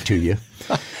would get to you.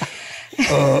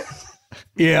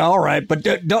 Yeah, all right, but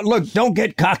don't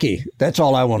get cocky. That's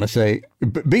all I want to say.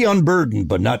 Be unburdened,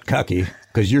 but not cocky,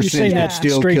 because your sin could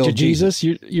still straight kill to Jesus.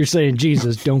 You're saying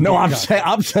Jesus, don't. No, get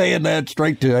I'm saying that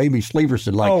straight to Amy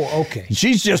Sleeverson. Like, okay.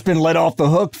 She's just been let off the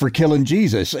hook for killing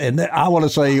Jesus, and I want to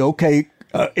say, okay,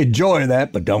 enjoy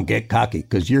that, but don't get cocky,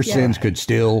 because your sins could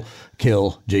still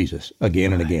kill Jesus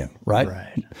again and again, right?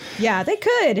 Right. Yeah, they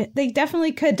could. They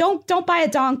definitely could. Don't buy a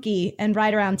donkey and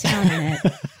ride around town in it.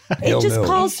 It just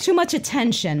calls too much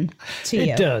attention to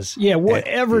you. It does. Yeah,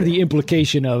 whatever the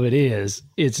implication of it is,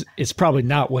 it's probably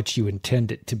not what you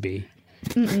intend it to be.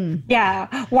 Mm-mm.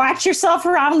 Yeah, watch yourself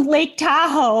around Lake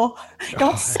Tahoe.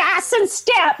 Don't sass and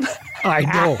step. I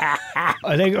know.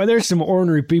 I think there's some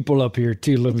ornery people up here,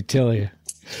 too, let me tell you.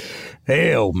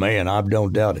 Hell, man, I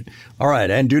don't doubt it. All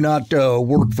right, and do not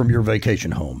work from your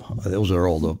vacation home. Those are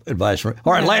all the advice. All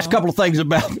right, last couple of things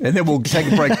about, and then we'll take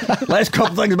a break. Last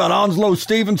couple of things about Onslow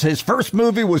Stevens. His first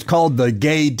movie was called The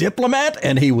Gay Diplomat,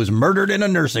 and he was murdered in a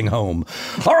nursing home.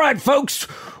 All right, folks,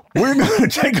 we're going to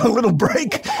take a little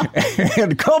break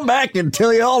and come back and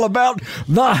tell you all about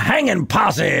the Hanging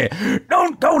Posse.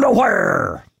 Don't go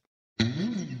nowhere.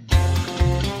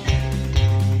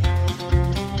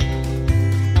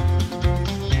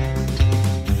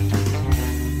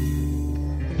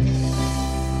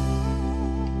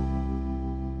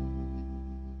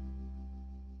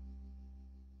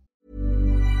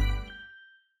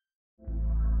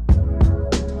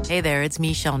 Hey there, it's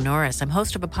Michelle Norris. I'm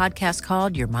host of a podcast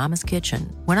called Your Mama's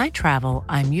Kitchen. When I travel,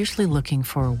 I'm usually looking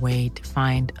for a way to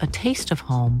find a taste of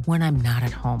home when I'm not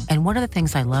at home. And one of the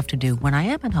things I love to do when I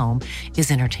am at home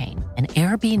is entertain. And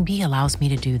Airbnb allows me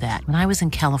to do that. When I was in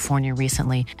California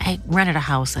recently, I rented a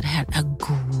house that had a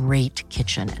great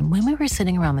kitchen. And when we were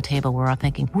sitting around the table, we're all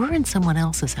thinking, we're in someone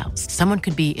else's house. Someone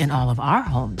could be in all of our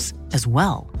homes as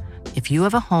well. If you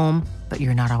have a home, but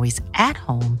you're not always at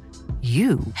home,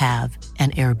 you have an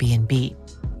Airbnb.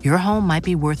 Your home might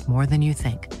be worth more than you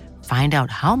think. Find out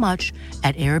how much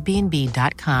at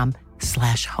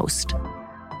airbnb.com/host.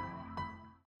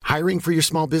 Hiring for your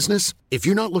small business? If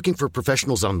you're not looking for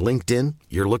professionals on LinkedIn,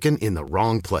 you're looking in the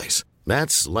wrong place.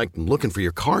 That's like looking for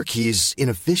your car keys in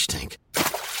a fish tank.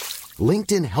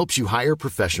 LinkedIn helps you hire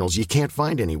professionals you can't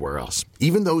find anywhere else,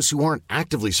 even those who aren't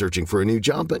actively searching for a new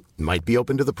job but might be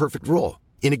open to the perfect role.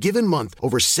 In a given month,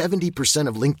 over 70%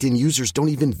 of LinkedIn users don't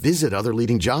even visit other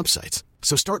leading job sites.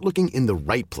 So start looking in the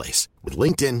right place. With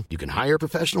LinkedIn, you can hire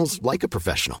professionals like a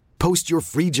professional. Post your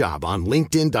free job on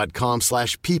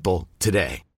linkedin.com/people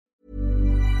today.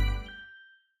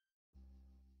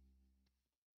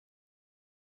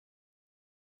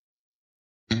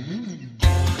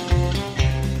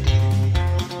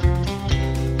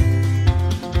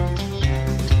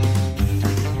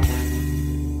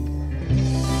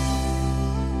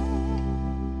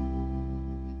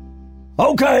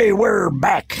 Okay, we're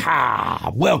back.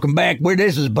 Welcome back.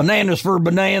 This is Bananas for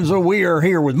Bonanza. We are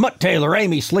here with Mutt Taylor,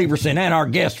 Amy Sleeverson, and our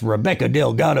guest, Rebecca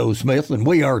Delgado Smith, and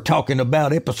we are talking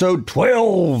about episode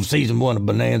 12, season 1 of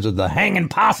Bonanza, The Hanging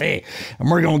Posse, and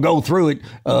we're going to go through it.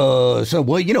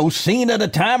 Scene at a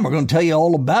time, we're going to tell you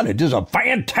all about it. This is a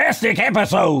fantastic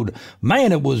episode.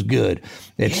 Man, it was good.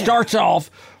 It starts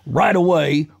off right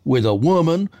away with a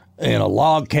woman in a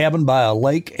log cabin by a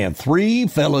lake, and 3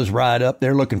 fellas ride up.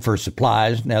 They're looking for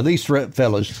supplies. Now, these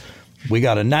fellas, we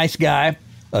got a nice guy,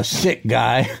 a sick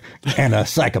guy, and a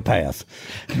psychopath.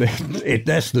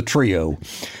 That's the trio.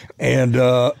 And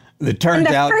it turns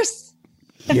out...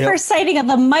 First sighting of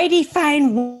the Mighty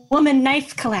Fine Woman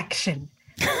knife collection.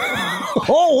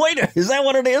 Oh, wait, is that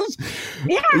what it is?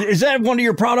 Yeah. Is that one of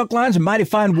your product lines, a Mighty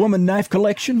Fine Woman knife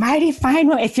collection? Mighty Fine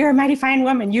Woman. If you're a Mighty Fine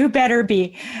Woman, you better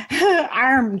be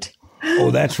armed.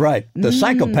 Oh, that's right. The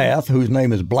psychopath, whose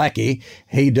name is Blackie,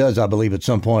 he does, I believe, at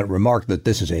some point remark that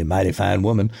this is a mighty fine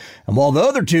woman. And while the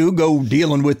other 2 go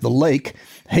dealing with the lake,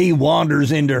 he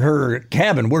wanders into her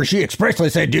cabin where she expressly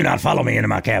said, "Do not follow me into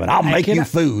my cabin. I'll make you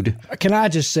food." Can I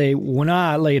just say, when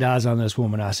I laid eyes on this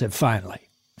woman, I said,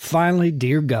 finally,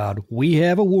 dear God, we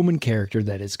have a woman character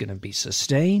that is going to be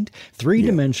sustained,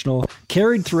 3-dimensional,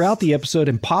 carried throughout the episode,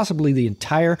 and possibly the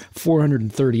entire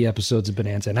 430 episodes of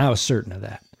Bonanza. And I was certain of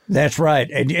that. That's right.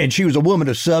 And she was a woman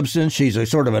of substance. She's a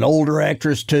sort of an older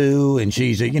actress, too. And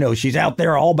she's out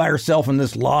there all by herself in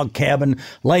this log cabin,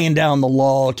 laying down the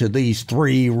law to these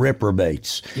 3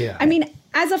 reprobates. Yeah. I mean,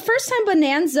 as a first-time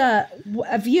Bonanza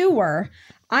viewer,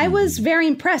 I was very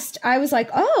impressed. I was like,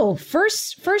 oh,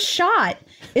 first shot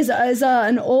is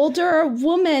an older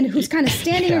woman who's kind of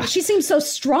standing. Yeah. She seems so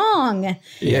strong.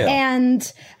 Yeah.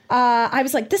 And I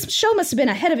was like, this show must have been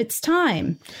ahead of its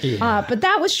time. Yeah. But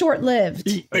that was short-lived.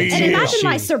 And imagine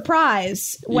my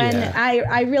surprise when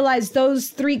I realized those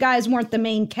 3 guys weren't the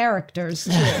main characters,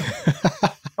 too.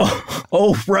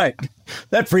 Oh, right.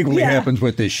 That frequently happens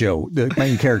with this show. The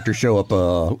main characters show up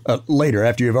later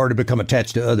after you've already become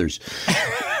attached to others.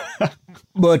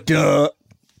 But, but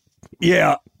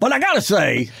I gotta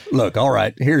say, look, all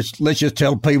right, let's just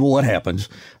tell people what happens.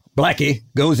 Blackie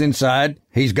goes inside.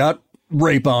 He's got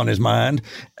rape on his mind,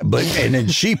 and then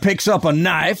she picks up a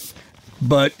knife,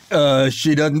 but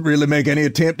she doesn't really make any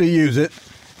attempt to use it,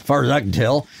 as far as I can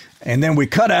tell. And then we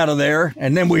cut out of there,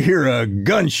 and then we hear a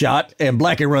gunshot, and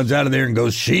Blackie runs out of there and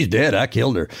goes, "She's dead. I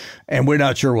killed her." And we're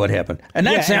not sure what happened. And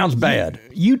that sounds bad.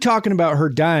 You talking about her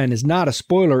dying is not a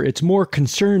spoiler. It's more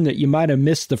concern that you might have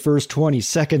missed the first 20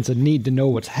 seconds and need to know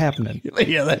what's happening.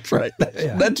 Yeah, that's right.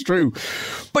 That's true.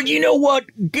 But you know what?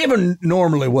 Given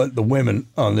normally what the women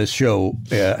on this show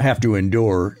have to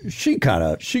endure, she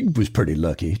was pretty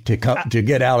lucky to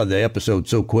get out of the episode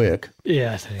so quick.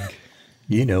 Yeah, I think.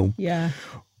 Yeah.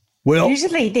 Well,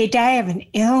 usually they die of an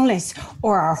illness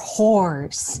or are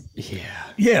whores.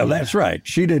 Yeah, that's right.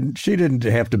 She didn't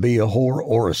have to be a whore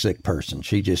or a sick person.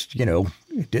 She just,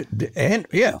 did, and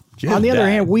on the other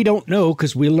hand, we don't know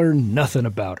because we learned nothing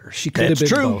about her. She could have been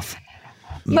both.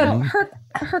 But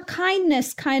her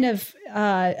kindness kind of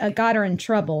got her in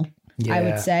trouble. Yeah. I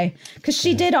would say, because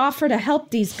she did offer to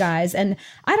help these guys, and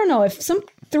I don't know if some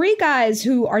 3 guys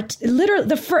who are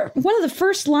literally one of the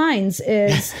first lines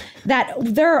is that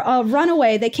they're a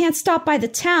runaway. They can't stop by the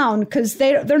town because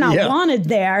they're not wanted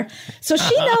there. So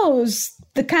she knows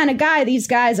the kind of guy these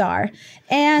guys are,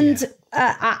 and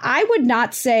I would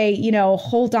not say,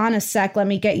 hold on a sec, let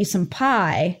me get you some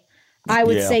pie. I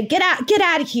would say get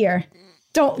out of here.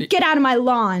 Don't get out of my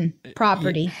lawn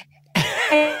property.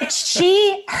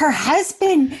 Her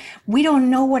husband, we don't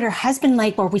know what her husband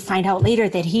like, or we find out later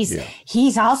that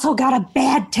he's also got a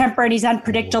bad temper and he's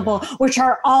unpredictable, which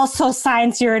are also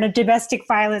signs you're in a domestic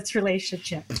violence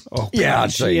relationship. Oh, yeah,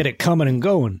 I'd say. She had it coming and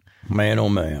going. Man, oh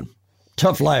man.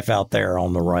 Tough life out there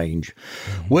on the range.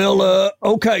 Well,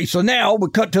 okay, so now we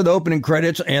cut to the opening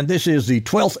credits, and this is the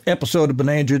 12th episode of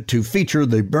Bonanza to feature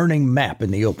the burning map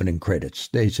in the opening credits.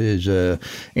 This is,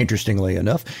 interestingly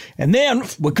enough. And then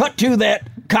we cut to that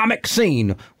comic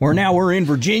scene where now we're in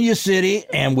Virginia City,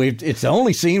 and it's the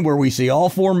only scene where we see all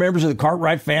 4 members of the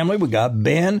Cartwright family. We got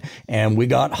Ben, and we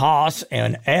got Haas,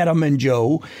 and Adam, and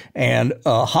Joe. And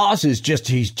Haas he's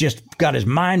just got his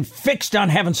mind fixed on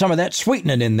having some of that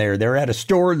sweetening in there. They're at a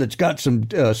store that's got some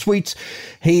sweets.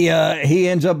 He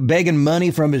ends up begging money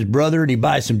from his brother, and he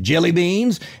buys some jelly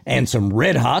beans and some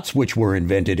Red Hots, which were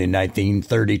invented in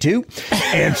 1932,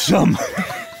 and some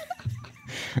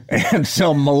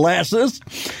molasses.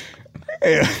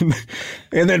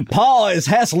 And then Pa is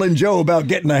hassling Joe about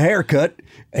getting a haircut.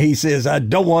 He says, "I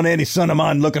don't want any son of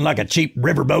mine looking like a cheap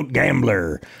riverboat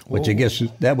gambler," which I guess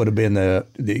that would have been the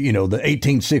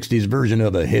 1860s version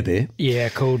of a hippie. Yeah,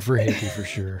 code for hippie for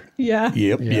sure. Yeah.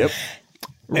 Yep.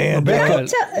 And Rebecca,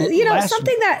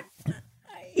 something that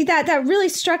really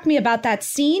struck me about that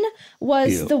scene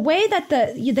was the way that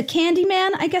the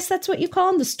Candyman, I guess that's what you call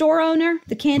him, the store owner,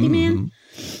 the Candyman.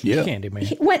 Yeah.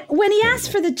 Candyman. When he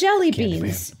asked for the jelly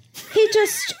beans, he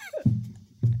just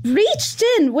reached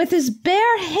in with his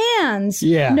bare hands.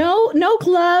 Yeah. No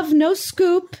glove, no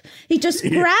scoop. He just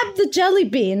grabbed the jelly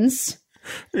beans.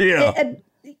 Yeah.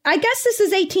 I guess this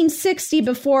is 1860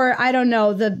 before, I don't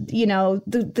know,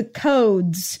 the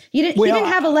codes. He didn't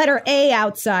have a letter A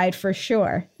outside for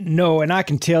sure. No, and I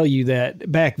can tell you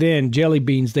that back then, jelly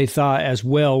beans, they thought as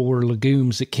well were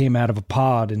legumes that came out of a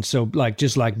pod. And so,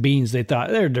 just like beans, they thought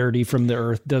they're dirty from the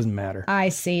earth. Doesn't matter. I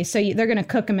see. So they're going to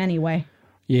cook them anyway.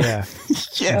 Yeah.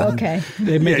 Yeah. Okay.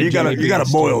 You gotta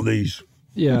boil these.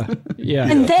 Yeah. Yeah.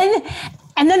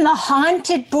 And then the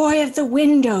haunted boy of the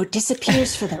window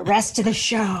disappears for the rest of the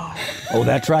show. Oh,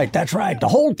 that's right. The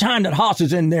whole time that Hoss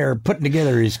is in there putting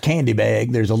together his candy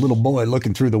bag, there's a little boy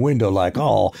looking through the window like,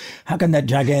 oh, how come that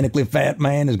gigantically fat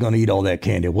man is going to eat all that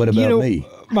candy? What about me?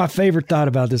 My favorite thought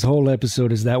about this whole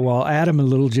episode is that while Adam and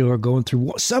Little Joe are going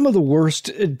through some of the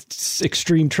worst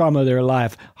extreme trauma of their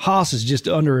life, Hoss is just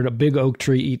under a big oak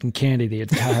tree eating candy the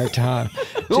entire time,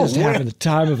 just having the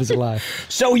time of his life.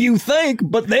 So you think,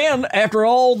 but then after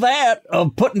all that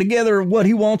of putting together what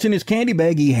he wants in his candy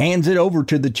bag, he hands it over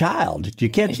to the child. Did you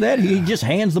catch that? He just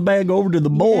hands the bag over to the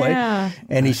boy,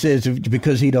 and he says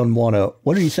because he doesn't want to.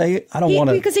 What did he say? I don't want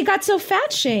to. Because he got so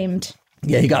fat shamed.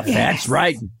 Yeah, he got fat,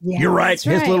 right? Yeah, you're right.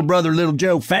 His little brother, Little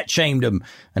Joe, fat shamed him.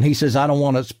 And he says, I don't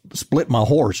want to split my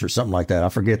horse or something like that. I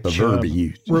forget the verb he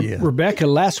used. Rebecca,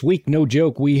 last week, no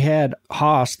joke, we had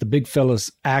Hoss, the big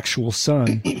fella's actual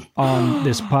son, on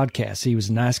this podcast. He was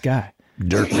a nice guy.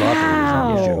 Dirk Rocker was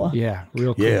on the show. Yeah,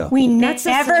 real cool. Yeah. We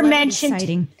never mentioned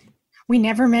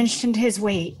his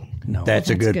weight. No,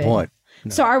 that's a good point. No.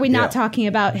 So are we not talking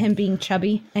about him being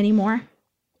chubby anymore?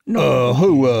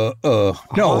 No,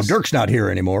 Dirk's not here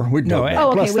anymore.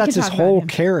 Plus that's his whole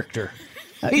character.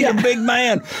 He's a big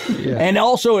man, and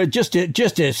also just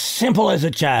as simple as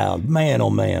a child. Man,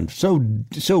 oh man, so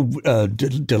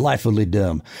delightfully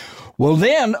dumb. Well,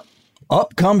 then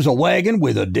up comes a wagon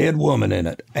with a dead woman in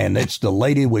it, and it's the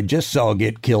lady we just saw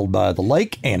get killed by the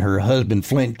lake, and her husband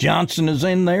Flint Johnson is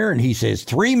in there, and he says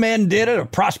 3 men did it. A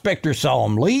prospector saw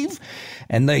them leave.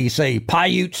 And they say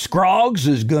Paiute Scroggs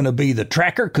is going to be the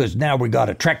tracker because now we got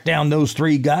to track down those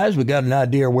 3 guys. We got an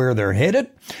idea where they're headed.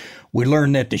 We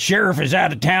learn that the sheriff is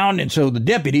out of town. And so the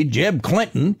deputy, Jeb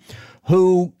Clinton,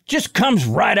 who just comes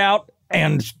right out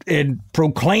and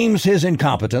proclaims his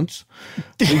incompetence.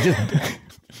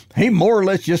 He more or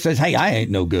less just says, hey, I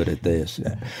ain't no good at this.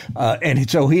 And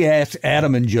so he asks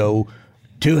Adam and Joe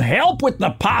to help with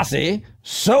the posse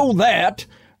so that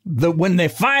when they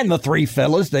find the 3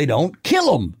 fellas, they don't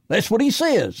kill them. That's what he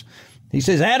says. He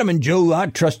says, Adam and Joe, I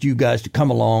trust you guys to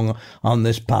come along on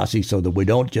this posse so that we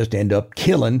don't just end up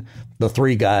killing the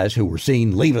 3 guys who were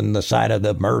seen leaving the site of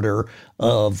the murder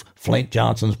of Flint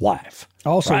Johnson's wife.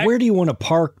 Also, where do you want to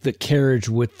park the carriage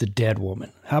with the dead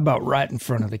woman? How about right in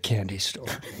front of the candy store?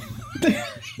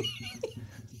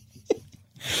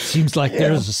 Seems like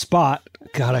there's a spot.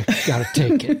 Gotta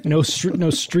take it. No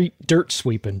street dirt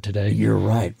sweeping today. You're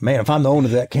right, man. If I'm the owner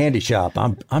of that candy shop,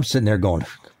 I'm sitting there going,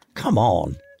 "Come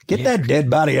on, get that dead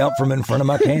body out from in front of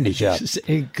my candy shop. This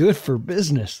ain't good for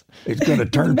business. It's going to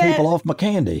turn people off my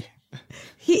candy."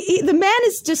 The man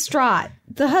is distraught.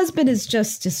 The husband is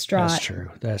just distraught.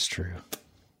 That's true.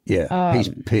 Yeah, he's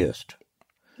pissed.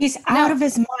 He's out of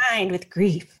his mind with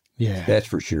grief. Yeah, that's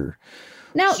for sure.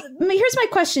 Now, here's my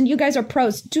question. You guys are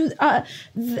pros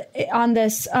on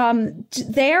this.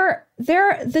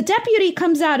 The deputy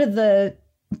comes out of the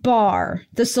bar,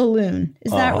 the saloon.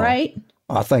 Is that right?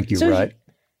 I think you're right.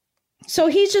 So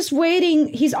he's just waiting.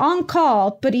 He's on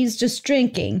call, but he's just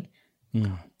drinking.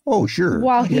 Oh, sure.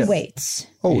 While he waits.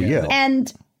 Oh, yeah.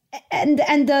 And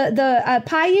the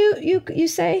Paiute, you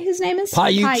say his name is?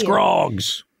 Paiute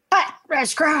Scroggs.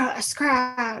 Scroggs.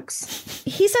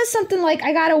 He says something like,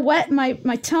 I gotta wet my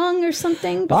tongue or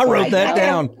something. I wrote that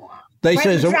down. They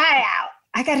says dry out.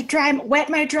 I gotta wet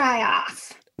my dry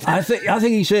off. I think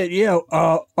he said,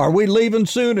 are we leaving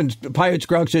soon? And Paiute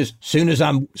Scroggs says, soon as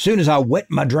I wet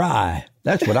my dry.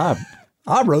 That's what I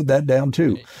wrote that down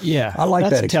too. Yeah. I like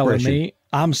that expression. Telling me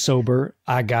I'm sober.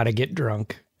 I gotta get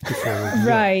drunk before we go.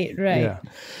 Right. Yeah.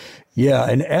 Yeah,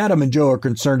 and Adam and Joe are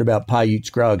concerned about Paiute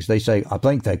Scroggs. They say, I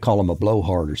think they call him a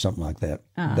blowhard or something like that.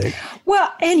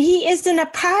 Well, and he isn't a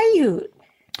Paiute.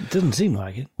 It doesn't seem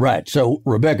like it. Right. So,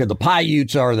 Rebecca, the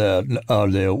Paiutes are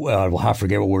I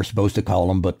forget what we're supposed to call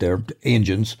them, but they're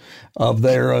engines of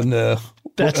their the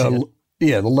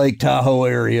Lake Tahoe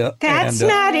area. That's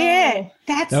not it.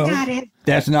 That's not it.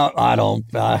 That's not. I don't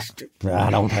have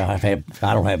it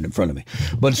in front of me.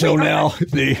 But so now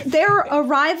they're a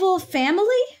rival family.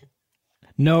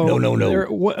 No. They're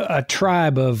a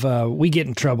tribe of. We get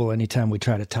in trouble anytime we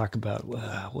try to talk about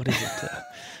what is it?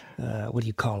 what do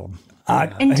you call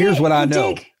them? Here's what I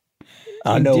know.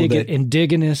 I know that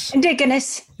indigenous.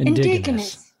 Indigenous.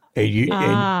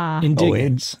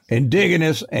 Indigenous,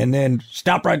 and then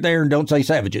stop right there and don't say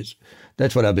savages.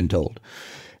 That's what I've been told.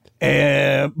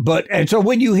 And so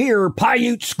when you hear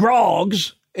Paiute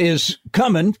Scroggs is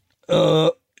coming,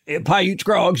 Paiute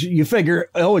Scroggs, you figure,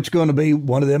 it's going to be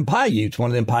one of them Paiutes, one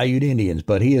of them Paiute Indians,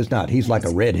 but he is not. He's like a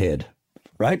redhead,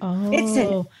 right? Oh. It's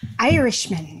an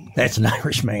Irishman. That's an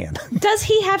Irishman. Does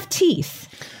he have teeth?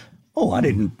 Oh, I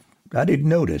didn't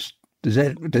notice.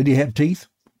 Did he have teeth?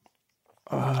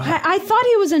 I thought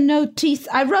he was a no teeth.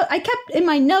 In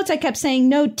my notes, I kept saying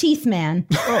no teeth man.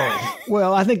 Oh,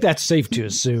 well, I think that's safe to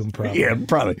assume, probably. Yeah,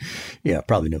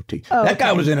 probably no teeth. Oh, that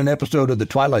guy was in an episode of The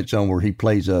Twilight Zone where he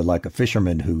plays like a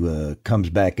fisherman who comes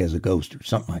back as a ghost or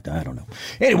something like that. I don't know.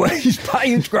 Anyway, he's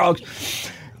Paiute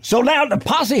Scroggs. So now the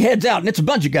posse heads out, and it's a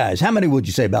bunch of guys. How many would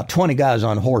you say? About 20 guys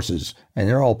on horses, and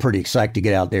they're all pretty excited to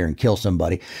get out there and kill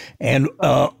somebody. And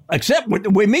except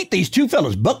we meet these two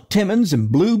fellas, Buck Timmons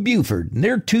and Blue Buford, and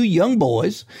they're two young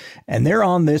boys, and they're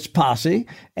on this posse,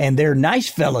 and they're nice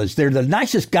fellas. They're the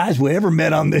nicest guys we ever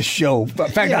met on this show. In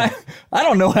fact, I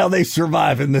don't know how they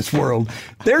survive in this world.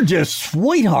 They're just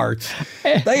sweethearts.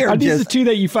 They are these the two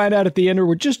that you find out at the end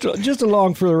were just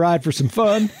along for the ride for some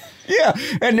fun? Yeah,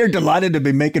 and they're delighted to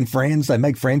be making friends. They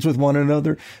make friends with one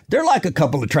another. They're like a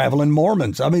couple of traveling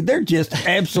Mormons. I mean, they're just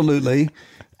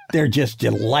they're just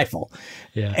delightful.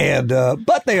 Yeah. And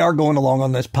but they are going along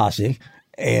on this posse,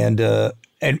 and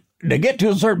they get to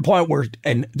a certain point where,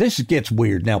 and this gets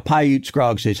weird. Now, Paiute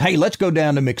Scroggs says, "Hey, let's go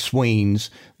down to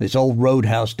McSween's, this old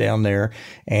roadhouse down there,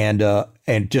 and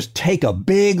just take a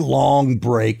big long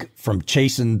break from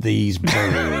chasing these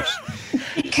bears."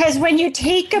 Because when you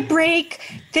take a break,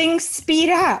 things speed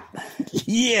up.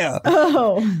 Yeah.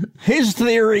 Oh. His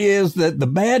theory is that the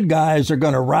bad guys are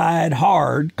going to ride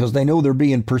hard because they know they're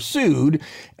being pursued,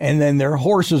 and then their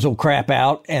horses will crap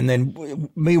out, and then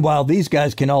meanwhile these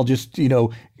guys can all just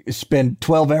spend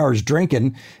 12 hours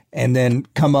drinking and then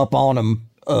come up on them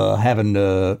having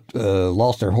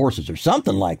lost their horses or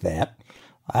something like that.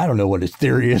 I don't know what his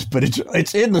theory is, but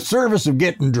it's in the service of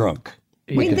getting drunk.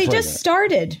 They just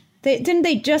started. Didn't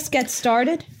they just get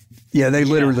started? Yeah, they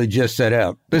literally just set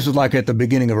out. This is like at the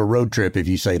beginning of a road trip if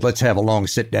you say, let's have a long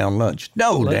sit-down lunch.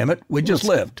 No, damn it, we just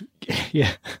left.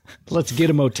 Yeah, let's get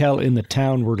a motel in the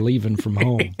town we're leaving from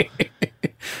home.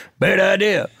 Bad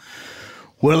idea.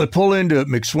 Well, they pull into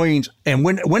McSween's, and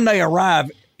when they arrive,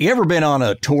 you ever been on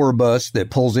a tour bus that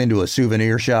pulls into a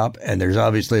souvenir shop, and there's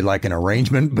obviously like an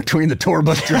arrangement between the tour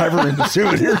bus driver and the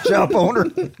souvenir shop owner?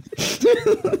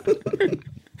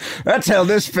 That's how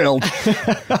this felt.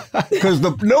 Because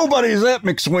nobody's at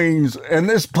McSween's, and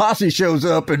this posse shows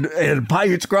up, and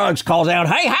Paiute Scroggs calls out,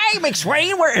 hey,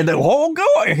 McSween, where? And the whole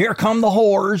go, here come the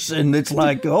whores, and it's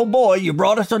like, oh boy, you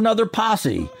brought us another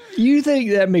posse. You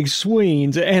think that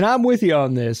McSween's, and I'm with you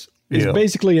on this, is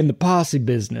basically in the posse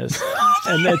business.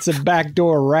 And that's a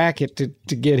backdoor racket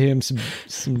to get him some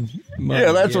money.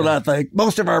 Yeah, that's what I think.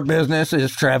 Most of our business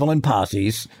is traveling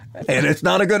posses, and it's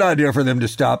not a good idea for them to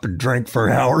stop and drink for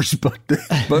hours, but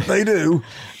they do.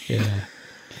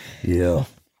 Yeah.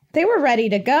 They were ready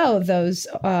to go. Those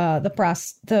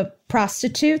the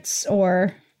prostitutes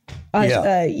or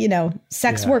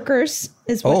sex workers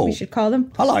is what we should call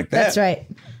them. I like that. That's right.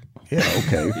 Yeah.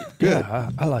 Okay. Good. Yeah,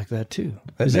 I like that too.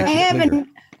 I have a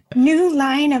new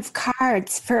line of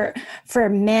cards for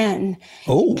men.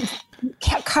 Oh.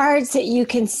 Cards that you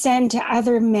can send to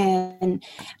other men,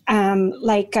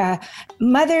 like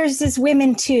mothers as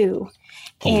women too,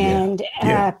 killing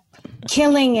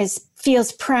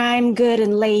feels prime, good,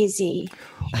 and lazy.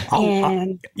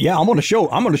 I'm going to show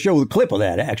the clip of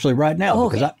that actually right now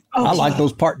because I like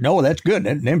those parts. No, that's good.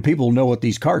 And then people know what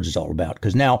these cards is all about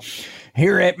because now.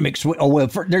 Here at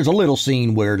McSween, there's a little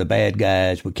scene where the bad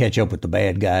guys would catch up with the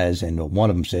bad guys, and one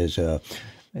of them says,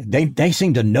 they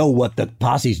seem to know what the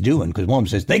posse's doing, because one of them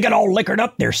says, they got all liquored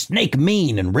up, they're snake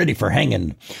mean and ready for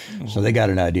hanging. So they got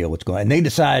an idea what's going on. And they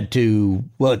decide to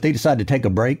take a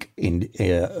break, and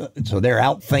so they're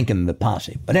out thinking the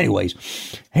posse. But anyways,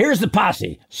 here's the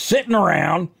posse sitting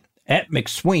around at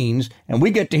McSween's, and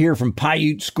we get to hear from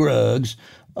Paiute Scroggs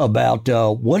about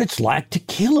what it's like to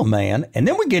kill a man. And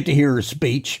then we get to hear a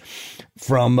speech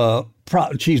from,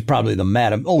 she's probably the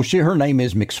madam. Her name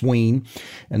is McSween.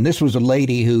 And this was a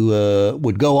lady who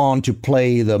would go on to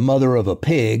play the mother of a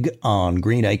pig on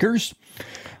Green Acres.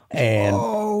 And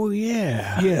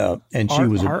yeah. And she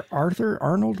was Arthur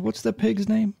Arnold. What's the pig's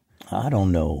name? I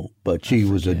don't know, but she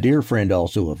was a dear friend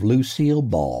also of Lucille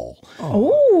Ball.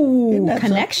 Oh,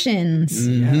 connections.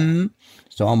 Mm-hmm.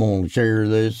 So I'm going to share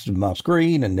this on my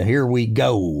screen, and here we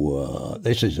go.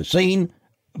 This is a scene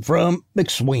from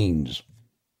McSween's.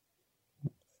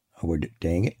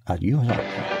 Dang it.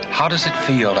 How does it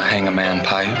feel to hang a man,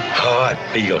 Paiute? Oh, it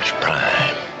feels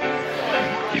prime.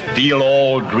 You feel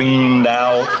all dreamed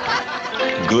out,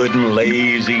 good and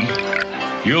lazy.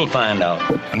 You'll find out.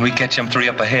 When we catch them 3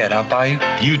 up ahead, huh, Paiute?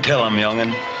 You tell them, young'un.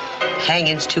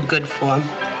 Hanging's too good for him.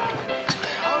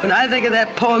 When I think of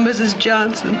that poor Mrs.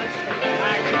 Johnson,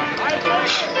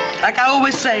 like I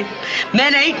always say,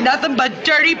 men ain't nothing but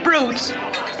dirty brutes.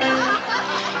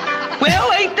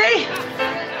 Well, ain't they?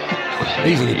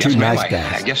 These are the two nice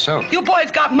guys. I guess so. You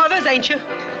boys got mothers, ain't you?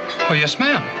 Oh, yes,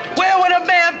 ma'am. Where would a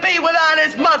man be without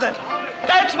his mother?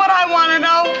 That's what I want to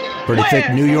know. Pretty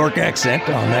thick New York accent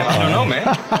on that one. I don't know,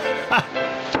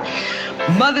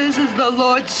 man. Mothers is the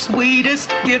Lord's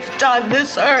sweetest gift on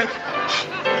this earth.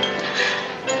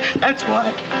 That's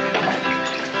why.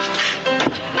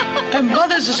 And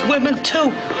mothers is women,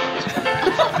 too.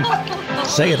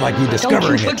 Say it like you're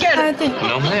discovering Don't you forget it.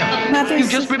 No, ma'am. You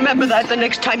just remember that the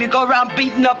next time you go around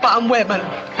beating up on women.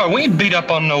 Well, we ain't beat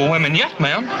up on no women yet,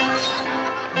 ma'am.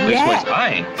 Yeah.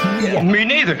 I ain't. Yeah. Me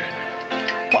neither.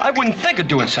 Well, I wouldn't think of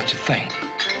doing such a thing.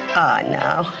 Ah,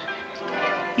 now.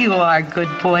 You are good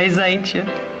boys, ain't you?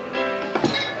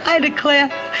 I declare,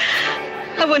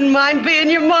 I wouldn't mind being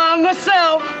your mom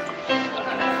myself.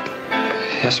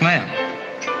 Yes, ma'am.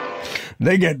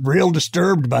 They get real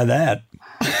disturbed by that.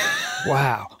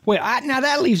 Wow. Wait, now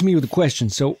that leaves me with a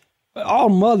question. So all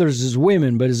mothers is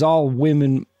women, but is all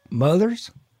women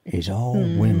mothers? Is all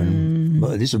women.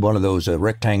 This is one of those,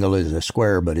 rectangle is a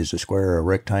square, but is a square a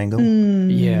rectangle?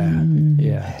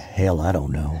 Yeah. Hell, I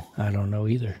don't know. I don't know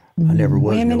either. I never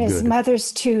was Women no is good.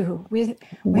 mothers too.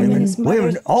 Women is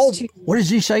mothers too. What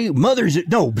does he say? Mothers.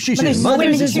 No, she says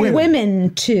mothers is women.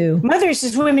 Women too. Mothers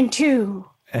is women too.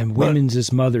 And women's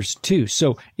is mothers too.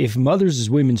 So if mothers is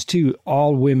women's too,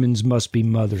 all women's must be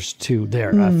mothers too.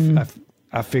 There,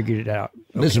 I figured it out.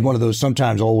 Okay. This is one of those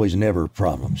sometimes, always, never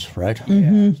problems, right?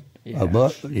 Yeah.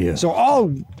 Yeah. So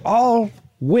all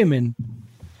women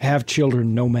have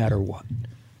children no matter what.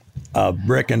 I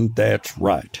reckon that's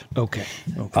right. Okay.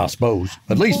 I suppose.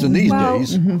 At least in these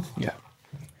days. Yeah.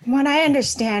 What I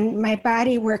understand, my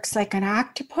body works like an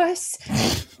octopus,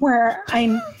 where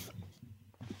I'm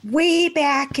way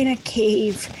back in a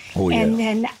cave, and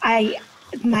then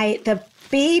the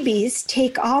babies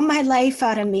take all my life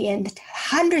out of me, and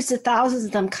hundreds of thousands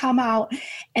of them come out,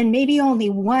 and maybe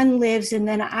only one lives, and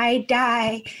then I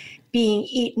die being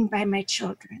eaten by my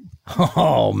children.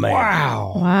 Oh, man.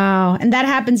 Wow. And that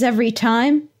happens every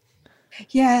time?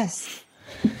 Yes.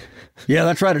 Yeah,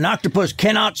 that's right. An octopus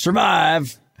cannot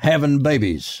survive having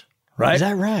babies, right? Is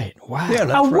that right? Wow. Yeah,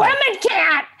 that's woman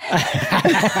can't.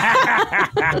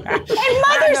 And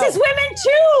mothers is women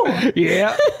too.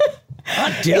 Yeah.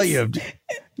 I tell you.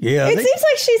 Yeah. It seems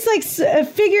like she's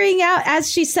figuring out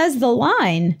as she says the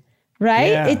line, right?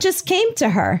 Yeah. It just came to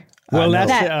her. Well,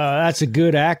 that's a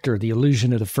good actor, the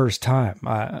illusion of the first time.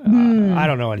 I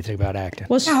don't know anything about acting.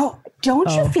 Well, now, don't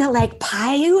you feel like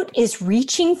Paiute is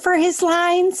reaching for his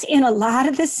lines in a lot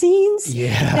of the scenes?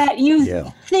 Yeah. That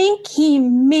you think he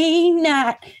may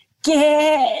not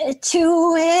get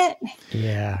to it?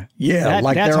 Yeah. Yeah,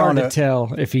 that's hard to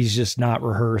tell if he's just not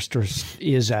rehearsed or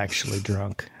is actually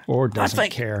drunk or doesn't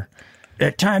care.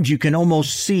 At times you can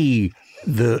almost see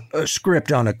the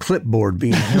script on a clipboard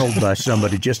being held by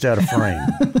somebody just out of frame.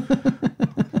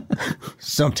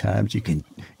 Sometimes you can,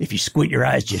 if you squint your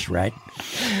eyes just right.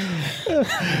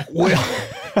 Well,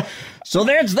 so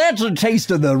that's a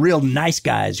taste of the real nice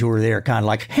guys who are there, kind of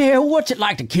like, hey, what's it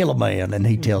like to kill a man? And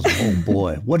he tells them, oh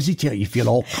boy, what does he tell you? You feel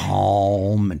all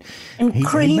calm and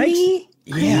creamy.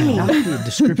 Not the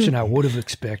description I would have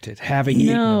expected. Having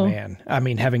eaten a man. I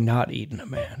mean, having not eaten a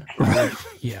man. Right.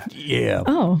 Yeah. Yeah.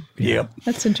 Oh. Yep.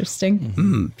 That's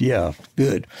interesting. Yeah.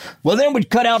 Good. Well, then we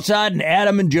cut outside, and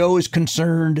Adam and Joe is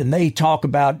concerned, and they talk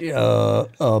about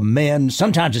men.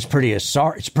 Sometimes it's pretty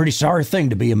sorry thing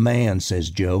to be a man,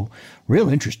 says Joe. Real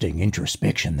interesting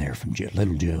introspection there from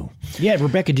little Joe. Yeah,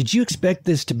 Rebecca, did you expect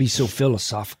this to be so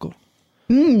philosophical?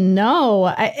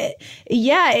 No.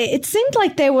 It seemed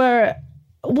like they were.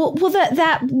 Well,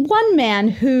 that one man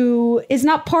who is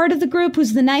not part of the group,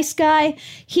 who's the nice guy,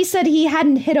 he said he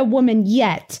hadn't hit a woman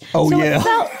yet. Oh, so yeah.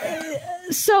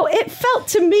 So it felt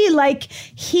to me like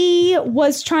he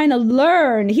was trying to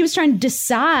learn. He was trying to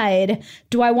decide,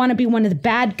 do I want to be one of the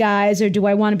bad guys or do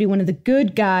I want to be one of the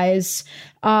good guys?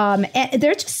 And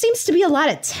there just seems to be a lot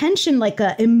of tension, like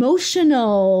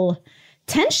emotional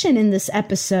tension in this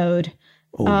episode.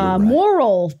 Oh, right.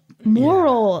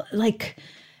 Moral, like...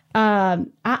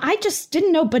 I just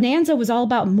didn't know Bonanza was all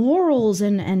about morals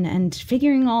and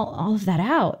figuring all of that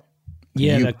out.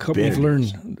 Yeah, we've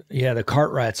learned. Yeah, the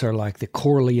Cartwrights are like the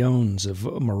Corleones of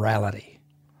morality.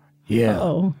 Yeah.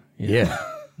 Oh. Yeah.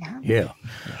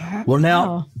 Well,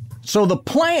 now, so the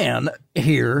plan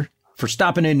here for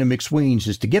stopping into McSween's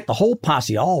is to get the whole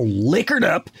posse all liquored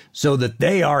up so that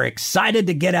they are excited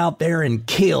to get out there and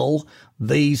kill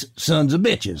these sons of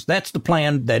bitches. That's the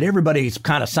plan that everybody's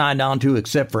kind of signed on to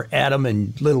except for Adam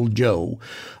and little Joe.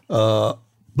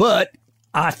 But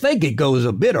I think it goes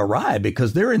a bit awry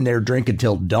because they're in there drinking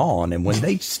till dawn. And when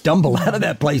they stumble out of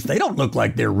that place, they don't look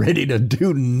like they're ready to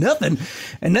do nothing.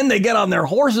 And then they get on their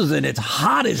horses and it's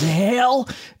hot as hell.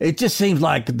 It just seems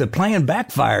like the plan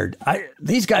backfired.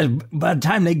 These guys, by the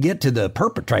time they get to the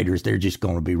perpetrators, they're just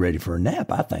going to be ready for a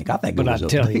nap, I think. But I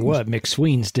tell you what,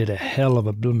 McSween's did a hell of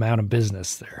a amount of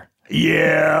business there.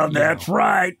 Yeah, that's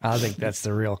right. I think that's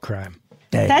the real crime.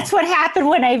 Hey. That's what happened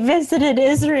when I visited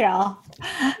Israel.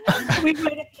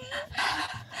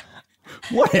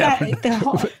 What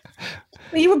happened?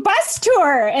 We were bus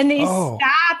tour and they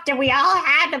stopped and we all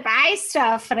had to buy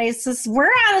stuff. And I says, we're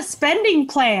on a spending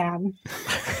plan.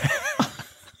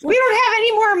 We don't have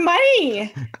any more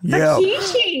money for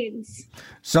keychains.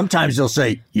 Sometimes they'll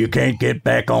say, you can't get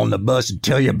back on the bus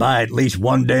until you buy at least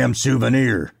one damn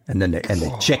souvenir. And then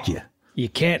they check you. You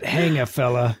can't hang a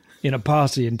fella in a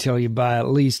posse until you buy at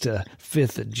least a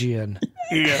fifth of gin.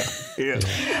 Yeah.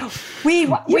 We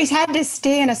had to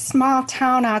stay in a small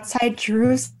town outside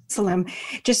Jerusalem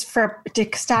just to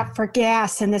stop for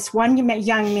gas. And this one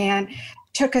young man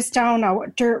took us down a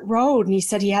dirt road and he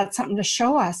said he had something to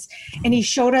show us. And he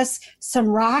showed us some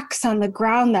rocks on the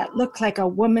ground that looked like a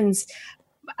woman's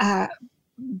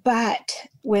butt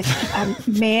with a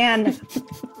man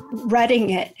rutting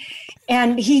it.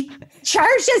 And he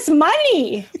charged us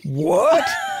money. What?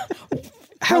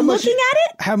 How much? Looking at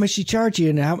it? How much he charge you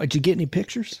and how much? Did you get any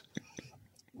pictures?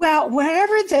 Well,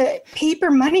 whatever the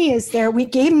paper money is there, we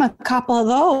gave him a couple of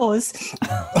those.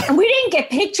 And we didn't get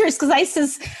pictures because I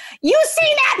says, you've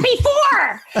seen that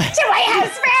before to my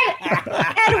husband.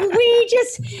 And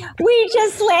we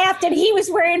just laughed. And he was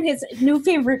wearing his new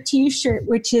favorite T-shirt,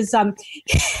 which is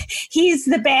he's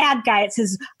the bad guy. It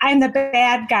says, I'm the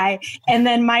bad guy. And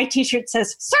then my T-shirt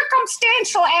says,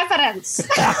 circumstantial evidence.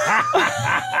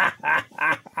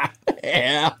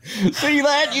 Yeah. See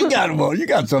that? You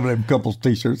got some of them couples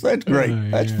T-shirts. That's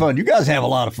great. That's fun. You guys have a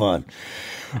lot of fun.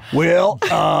 Well,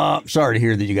 sorry to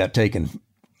hear that you got taken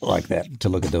like that to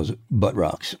look at those butt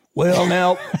rocks. Well,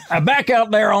 now, back out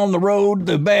there on the road,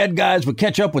 the bad guys would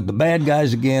catch up with the bad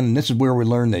guys again. And this is where we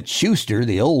learn that Schuster,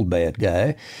 the old bad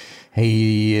guy,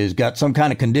 he has got some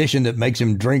kind of condition that makes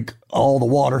him drink all the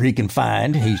water he can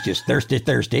find. He's just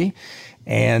thirsty.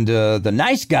 And the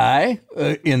nice guy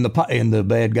in the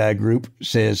bad guy group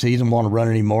says he doesn't want to run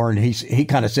anymore. And he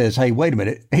kind of says, hey, wait a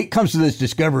minute. He comes to this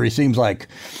discovery, seems like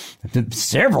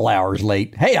several hours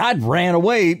late. Hey, I'd ran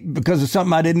away because of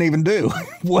something I didn't even do.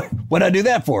 What'd I do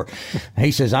that for?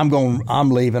 He says, I'm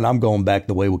leaving. I'm going back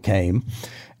the way we came.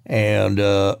 And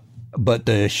but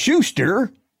the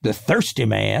Schuster, the thirsty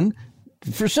man,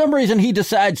 for some reason, he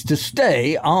decides to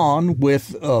stay on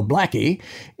with Blackie.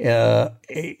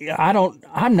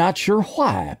 I'm not sure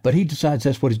why, but he decides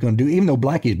that's what he's going to do, even though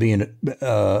Blackie's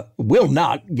will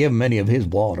not give him any of his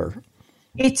water.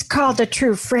 It's called a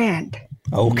true friend.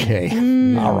 Okay.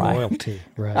 All right. Loyalty.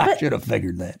 Right. I should have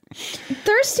figured that.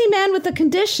 Thirsty man with a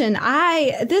condition.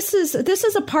 This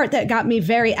is a part that got me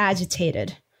very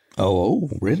agitated. Oh,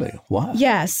 really? Why?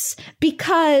 Yes,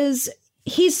 because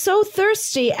he's so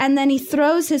thirsty, and then he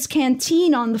throws his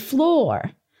canteen on the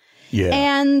floor. Yeah.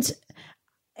 And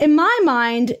in my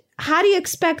mind, how do you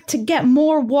expect to get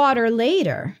more water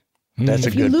later? That's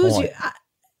a good point.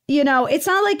 It's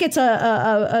not like it's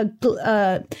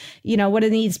one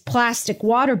of these plastic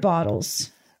water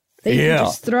bottles that you can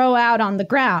just throw out on the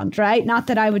ground, right? Not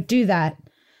that I would do that.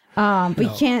 But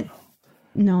you can't.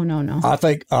 No. I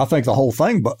think the whole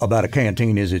thing about a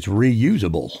canteen is it's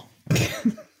reusable.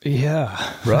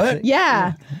 Yeah. Right?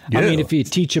 Yeah. I mean, if you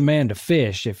teach a man to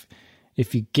fish, if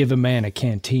you give a man a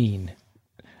canteen,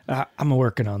 I'm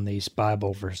working on these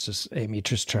Bible verses, Amy,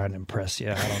 just trying to impress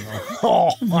you. I don't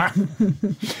know.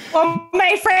 Well,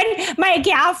 my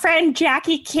gal friend,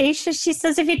 Jackie Keisha, she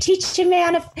says, if you teach a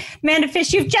man to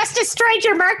fish, you've just destroyed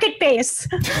your market base.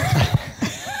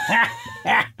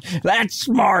 That's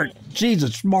smart. She's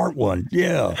a smart one.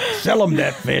 Yeah. Sell him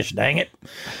that fish, dang it.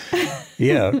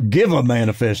 Yeah. Give a man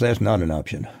a fish. That's not an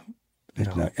option.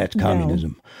 That's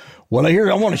communism. Well,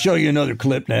 here, I want to show you another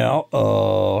clip now.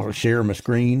 Share my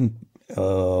screen.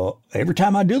 every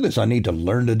time I do this, I need to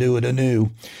learn to do it anew.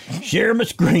 Share my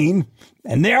screen.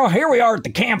 And now here we are at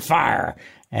the campfire.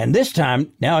 And this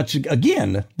time, now it's,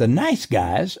 again, the nice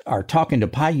guys are talking to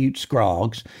Paiute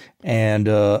Scroggs. And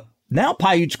now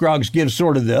Paiute Scroggs gives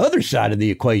sort of the other side of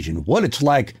the equation, what it's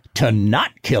like to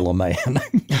not kill a man.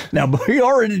 Now, he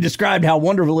already described how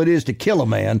wonderful it is to kill a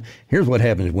man. Here's what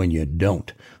happens when you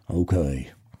don't. Okay.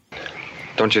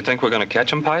 Don't you think we're going to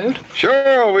catch him, Paiute?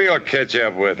 Sure, we'll catch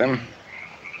up with him.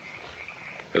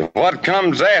 But what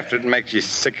comes after it makes you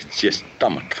sick at your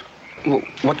stomach. Well,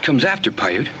 what comes after,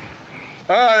 Paiute?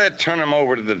 Oh, they turn him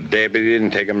over to the deputy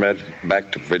and take him right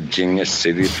back to Virginia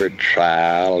City for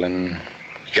trial. And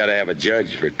you got to have a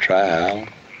judge for trial.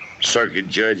 Circuit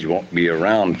judge won't be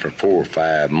around for 4 or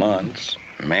 5 months.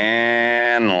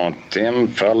 Man, won't them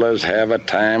fellas have a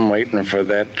time waiting for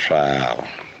that trial.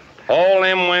 All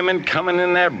them women coming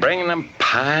in there bringing them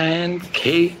pie and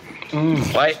cake and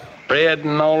white bread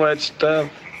and all that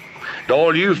stuff.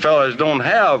 All you fellas don't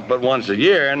have but once a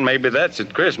year, and maybe that's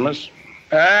at Christmas.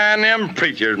 And them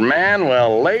preachers, man,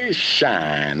 well, they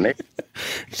shine.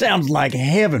 Sounds like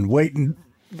heaven waiting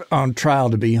on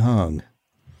trial to be hung.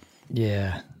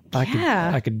 Yeah.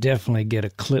 I could definitely get a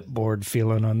clipboard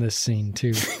feeling on this scene,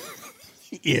 too.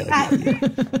 Yeah.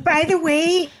 By the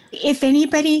way, if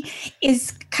anybody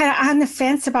is kind of on the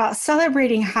fence about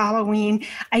celebrating Halloween,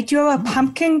 I do have a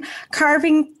pumpkin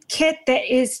carving kit that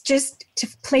is just to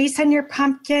place on your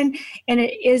pumpkin, and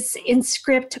it is in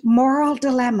script Moral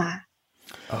Dilemma.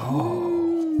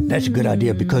 Oh, that's a good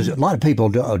idea, because a lot of people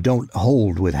don't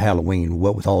hold with Halloween,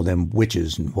 what with all them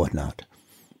witches and whatnot.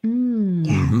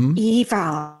 Yeah,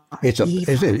 evil. It's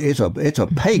a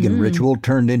pagan ritual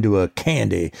turned into a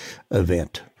candy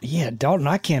event. Yeah, Dalton,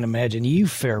 I can't imagine you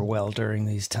fare well during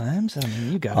these times. I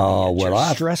mean, you got your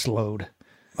stress load.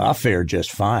 I fare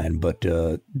just fine, but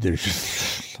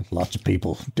there's lots of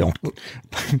people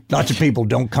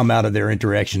don't come out of their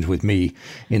interactions with me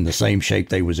in the same shape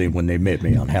they was in when they met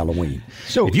me on Halloween.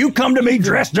 So if you come to me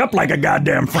dressed up like a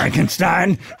goddamn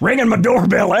Frankenstein, ringing my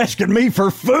doorbell asking me for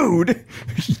food,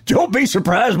 don't be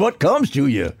surprised what comes to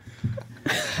you.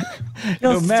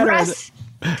 You'll thrust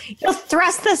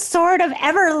the sword of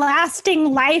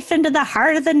everlasting life into the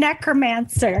heart of the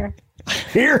necromancer.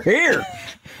 Here.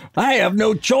 I have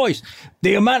no choice.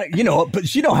 The amount of,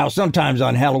 but you know how sometimes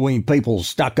on Halloween people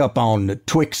stock up on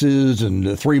Twixes and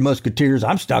the Three Musketeers.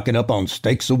 I'm stocking up on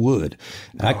steaks of wood.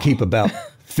 I keep about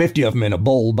 50 of them in a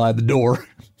bowl by the door.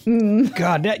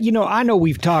 God, I know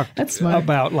we've talked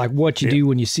about like what you do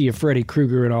when you see a Freddy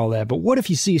Krueger and all that, but what if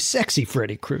you see a sexy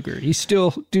Freddy Krueger? You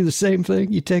still do the same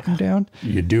thing? You take him down?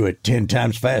 You do it 10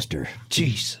 times faster.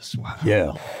 Jesus,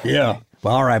 wow. Yeah.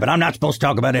 Well, all right, but I'm not supposed to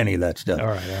talk about any of that stuff. All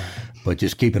right. But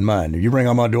just keep in mind, if you ring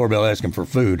on my doorbell asking for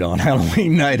food on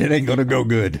Halloween night, it ain't going to go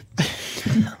good.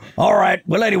 All right.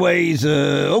 Well, anyways,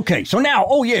 okay. So now,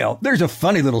 there's a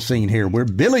funny little scene here where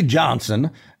Billy Johnson,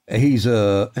 he is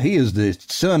the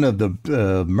son of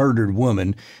the murdered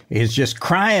woman, is just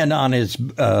crying on his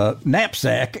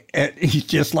knapsack. He's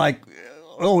just like,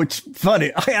 oh, it's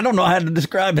funny. I don't know how to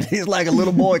describe it. He's like a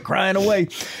little boy crying away.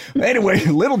 Anyway,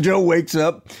 little Joe wakes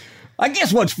up. I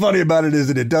guess what's funny about it is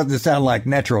that it doesn't sound like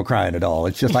natural crying at all.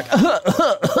 It's just like,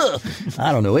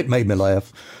 I don't know. It made me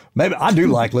laugh. Maybe I do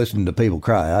like listening to people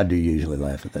cry. I do usually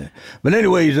laugh at that. But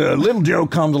anyways, little Joe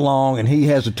comes along and he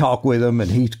has a talk with him, and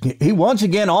he once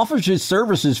again offers his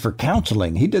services for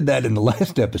counseling. He did that in the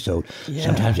last episode. Yeah.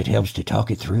 Sometimes it helps to talk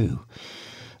it through.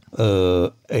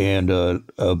 What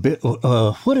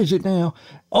is it now?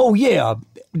 Oh, yeah.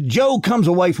 Joe comes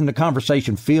away from the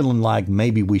conversation feeling like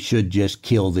maybe we should just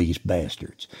kill these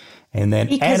bastards. And then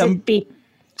because it'd be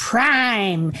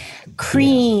prime,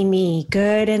 creamy,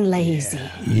 good and lazy.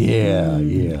 Yeah.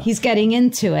 He's getting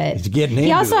into it. He's getting into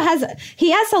it.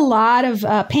 He has a lot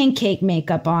of pancake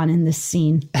makeup on in this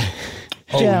scene.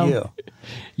 Joe.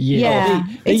 Yeah.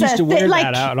 They used to wear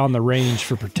that out on the range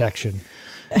for protection.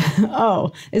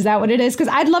 Oh, is that what it is? Because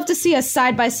I'd love to see a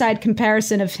side-by-side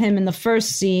comparison of him in the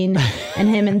first scene and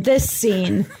him in this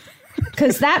scene.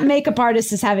 Because that makeup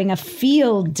artist is having a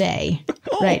field day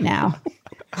right now.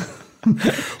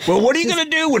 Well, what are you going to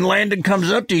do when Landon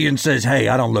comes up to you and says, hey,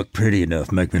 I don't look pretty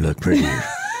enough. Make me look prettier.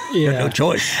 Yeah. No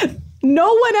choice.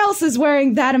 No one else is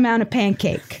wearing that amount of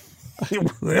pancake.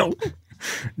 Well,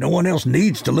 no one else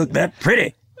needs to look that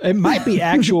pretty. It might be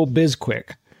actual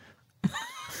Bizquick.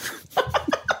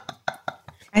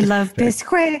 I love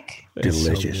Bisquick.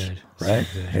 Delicious, so right?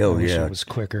 So Hell yeah. It was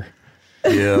quicker.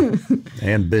 Yeah,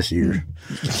 and bissier.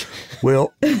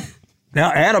 Well,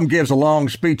 now Adam gives a long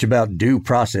speech about due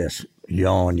process.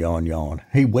 Yawn, yawn, yawn.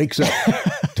 He wakes up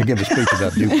to give a speech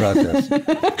about due process.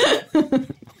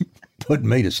 putting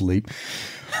me to sleep.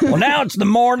 Well, now it's the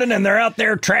morning, and they're out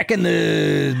there tracking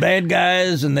the bad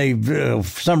guys, and they've,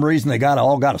 for some reason, they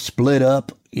all got to split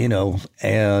up,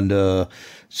 and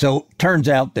so turns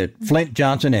out that Flint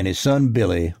Johnson and his son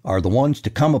Billy are the ones to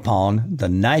come upon the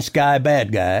nice guy,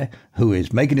 bad guy, who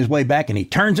is making his way back, and he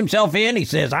turns himself in. He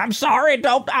says, "I'm sorry,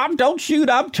 don't shoot.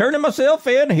 I'm turning myself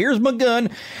in. Here's my gun."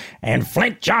 And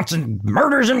Flint Johnson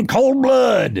murders him cold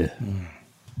blood.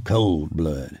 Cold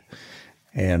blood.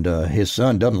 And his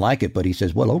son doesn't like it, but he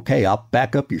says, "Well, okay, I'll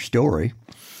back up your story."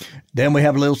 Then we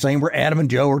have a little scene where Adam and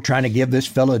Joe are trying to give this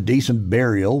fella a decent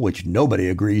burial, which nobody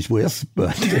agrees with,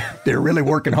 but they're really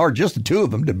working hard, just the two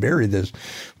of them, to bury this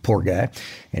poor guy.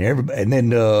 And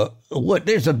then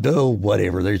there's a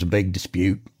big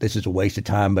dispute. This is a waste of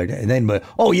time.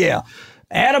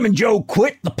 Adam and Joe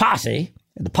quit the posse.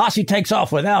 The posse takes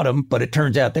off without him, but it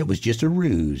turns out that was just a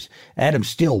ruse. Adam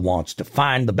still wants to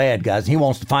find the bad guys. He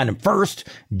wants to find them first.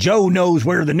 Joe knows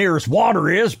where the nearest water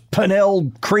is,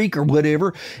 Pinnell Creek or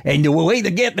whatever, and the way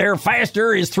to get there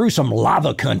faster is through some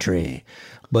lava country.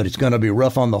 But it's going to be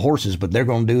rough on the horses, but they're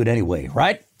going to do it anyway,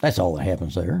 right? That's all that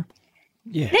happens there.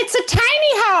 Yeah. It's a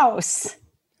tiny house.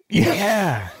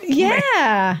 Yeah.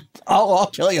 Yeah. I'll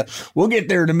tell you. We'll get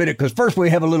there in a minute, because first we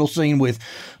have a little scene with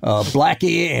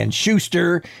Blackie and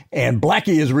Schuster, and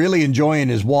Blackie is really enjoying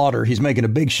his water. He's making a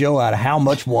big show out of how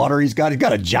much water he's got. He's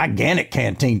got a gigantic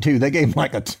canteen, too. They gave him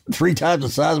like 3 times the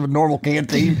size of a normal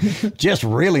canteen. Just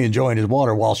really enjoying his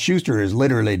water, while Schuster is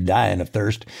literally dying of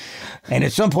thirst. And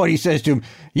at some point he says to him,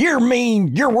 "You're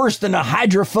mean. You're worse than a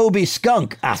hydrophobic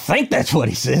skunk." I think that's what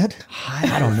he said.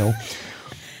 I don't know.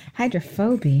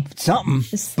 Hydrophobia. Something.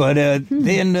 But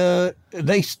then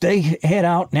they head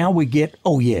out. Now we get,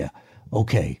 they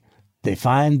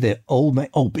find the old man.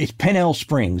 Oh, it's Pinnell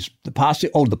Springs. The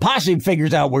posse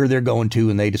figures out where they're going to,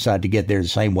 and they decide to get there the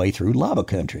same way through lava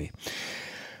country.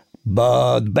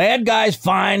 But the bad guys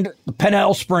find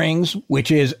Pinnell Springs,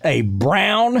 which is a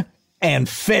brown and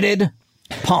fetid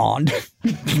pond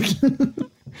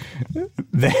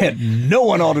that no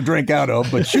one ought to drink out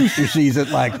of, but Schuster sees it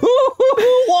like,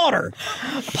 water.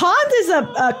 Pond is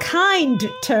a kind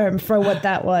term for what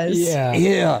that was.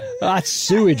 Yeah. That's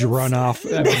sewage runoff.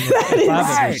 I mean, if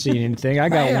I've ever seen anything, I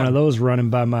got one of those running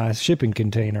by my shipping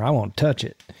container. I won't touch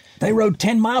it. They rode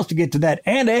 10 miles to get to that.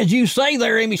 And as you say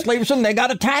there, Amy Slaverson, they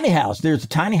got a tiny house. There's a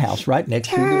tiny house right next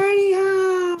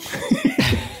to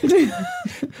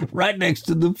right next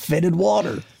to the fetid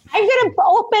water. I'm going to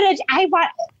open it.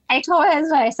 I told him,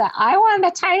 I said, I want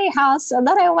a tiny house, and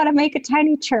then I want to make a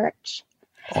tiny church.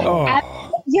 Oh. And,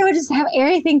 just have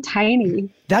everything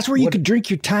tiny. That's where you could drink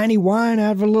your tiny wine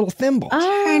out of a little thimble.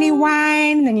 Tiny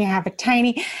wine, then you have a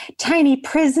tiny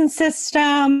prison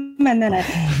system, and then a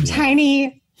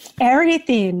tiny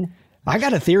everything. I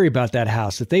got a theory about that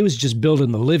house, that they was just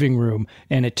building the living room,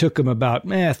 and it took them about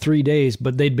 3 days,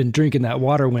 but they'd been drinking that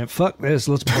water, went, fuck this,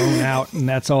 let's bone out, and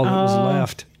that's all that was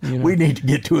left. We need to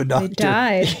get to a doctor. They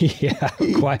died. Yeah,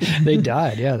 quite. They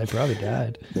died. Yeah, they probably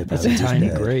died. That's a tiny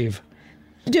grave.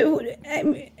 Do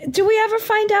we ever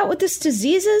find out what this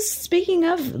disease is, speaking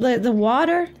of the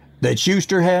water? That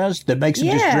Schuster has, that makes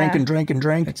him just drink and drink and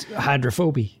drink? It's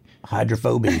hydrophobia.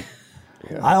 Hydrophobia.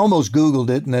 I almost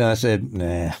Googled it, and then I said,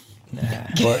 nah.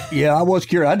 But yeah, I was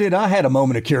curious. I had a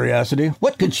moment of curiosity.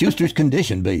 What could Schuster's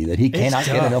condition be that he cannot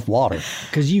get enough water?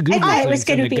 Because you Google I thought things, it was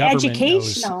going to be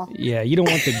educational. Yeah, you don't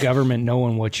want the government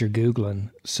knowing what you're Googling,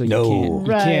 so you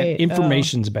can't.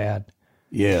 Information's bad.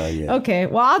 Yeah. Okay,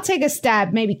 well, I'll take a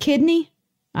stab. Maybe kidney.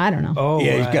 I don't know. Oh,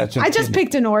 yeah, he's got some. I just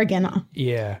picked an organ.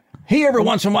 Yeah. He every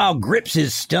once in a while grips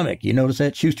his stomach. You notice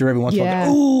that? Schuster every once in a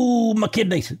while. Ooh, my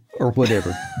kidneys, or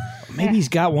whatever. Maybe he's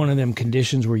got one of them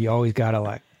conditions where you always got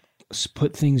to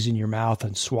put things in your mouth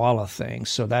and swallow things.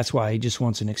 So that's why he just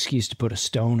wants an excuse to put a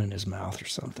stone in his mouth or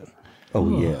something.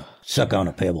 Oh, yeah. Suck on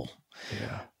a pebble.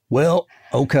 Yeah. Well,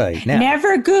 okay. Now.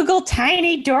 Never Google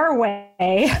tiny doorway.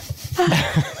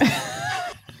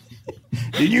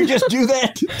 Did you just do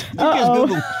that? Did you just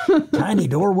Google tiny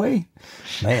doorway?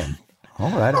 Man. All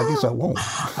right, I guess I won't.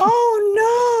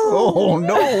 Oh,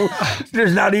 no.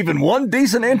 There's not even one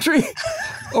decent entry?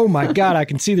 Oh, my God. I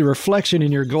can see the reflection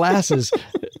in your glasses.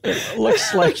 It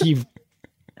looks like you've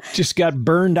just got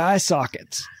burned eye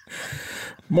sockets.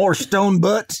 More stone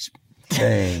butts?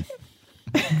 Dang.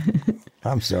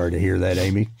 I'm sorry to hear that,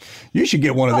 Amy. You should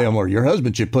get one of them, or your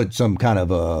husband should put some kind of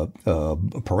a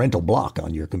parental block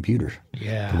on your computer.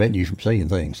 Yeah. Prevent you from seeing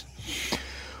things.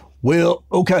 Well,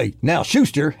 okay, now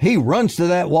Schuster, he runs to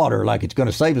that water like it's going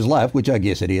to save his life, which I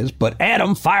guess it is, but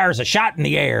Adam fires a shot in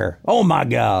the air. Oh, my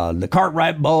God, the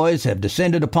Cartwright boys have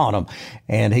descended upon him.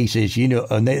 And he says,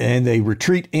 and they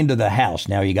retreat into the house.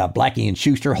 Now you got Blackie and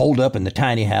Schuster holed up in the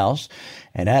tiny house,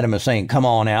 and Adam is saying, come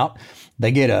on out.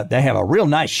 They have a real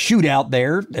nice shootout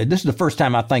there. This is the first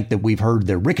time I think that we've heard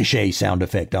the ricochet sound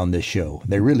effect on this show.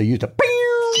 They really used a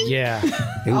yeah.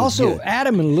 Also, good.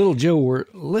 Adam and Little Joe were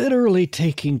literally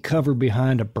taking cover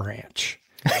behind a branch.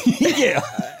 Yeah.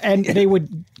 And they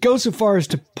would go so far as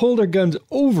to pull their guns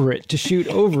over it to shoot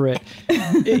over it.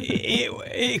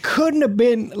 It couldn't have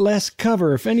been less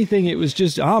cover. If anything, it was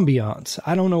just ambiance.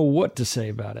 I don't know what to say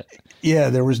about it. Yeah,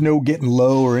 there was no getting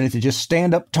low or anything. Just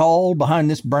stand up tall behind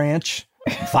this branch,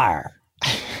 fire.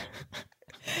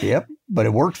 Yep, but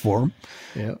it worked for them.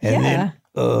 Yep. And then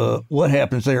what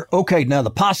happens there? Okay, now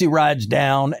the posse rides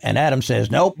down, and Adam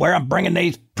says, nope, I'm bringing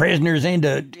these prisoners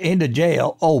into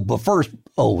jail. Oh, but first,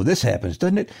 this happens,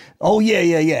 doesn't it? Oh,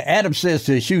 yeah. Adam says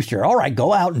to Schuster, all right,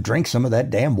 go out and drink some of that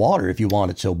damn water if you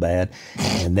want it so bad.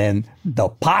 And then the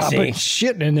posse. I've been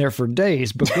shitting in there for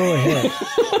days, but go ahead.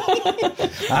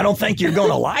 I don't think you're going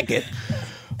to like it.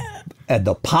 And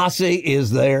the posse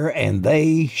is there, and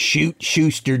they shoot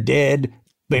Schuster dead.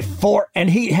 And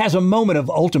he has a moment of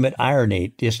ultimate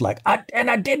irony, just like, I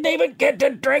didn't even get to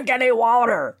drink any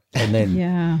water. And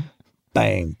then,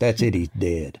 bang, that's it, he's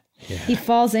dead. Yeah. He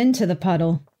falls into the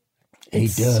puddle. He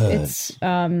does. It's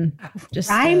just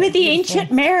I'm the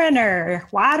ancient mariner.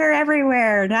 Water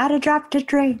everywhere, not a drop to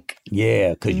drink. Yeah,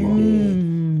 because you're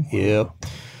dead. Yep.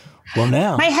 Well,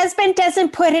 now. My husband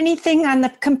doesn't put anything on the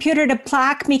computer to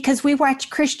block me because we watch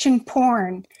Christian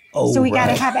porn. So we got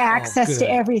to have access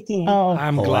to everything.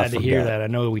 I'm glad to hear that. I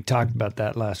know we talked about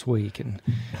that last week. And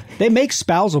they make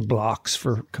spousal blocks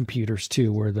for computers,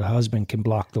 too, where the husband can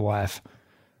block the wife.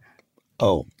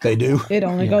 Oh, they do? It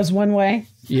only goes one way?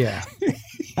 Yeah.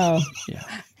 Oh. Yeah.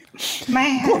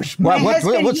 Of course.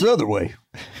 What's the other way?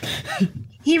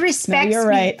 He respects me. You're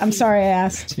right. I'm sorry I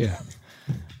asked. Yeah.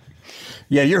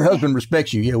 Yeah, your husband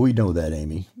respects you. Yeah, we know that,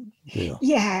 Amy. Yeah.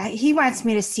 Yeah, he wants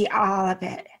me to see all of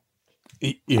it.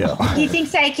 Yeah. He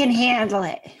thinks I can handle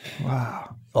it.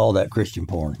 Wow. All that Christian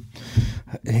porn.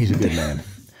 He's a good man.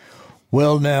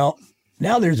 Well, now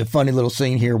there's a funny little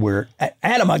scene here where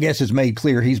Adam, I guess, has made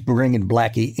clear he's bringing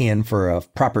Blackie in for a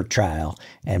proper trial.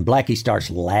 And Blackie starts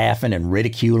laughing and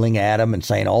ridiculing Adam and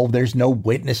saying, oh, there's no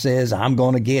witnesses. I'm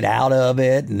going to get out of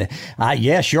it. And I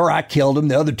killed him.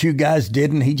 The other two guys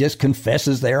didn't. He just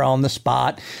confesses there on the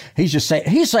spot. He's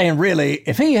saying, really,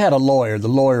 if he had a lawyer, the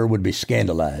lawyer would be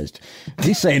scandalized.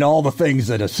 He's saying all the things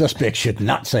that a suspect should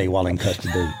not say while in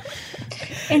custody.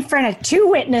 In front of two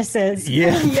witnesses.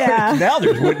 Yeah. Now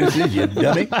there's witnesses, you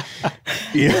dummy.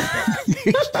 Yeah.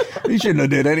 He shouldn't have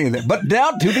did any of that. But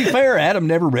now, to be fair, Adam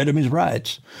never read him his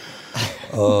rights.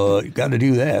 Got to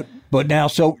do that. But now,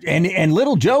 and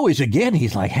little Joe is again,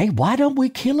 he's like, hey, why don't we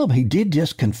kill him? He did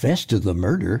just confess to the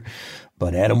murder,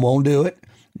 but Adam won't do it.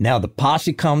 Now the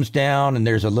posse comes down and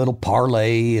there's a little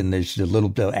parlay and there's a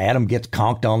little, Adam gets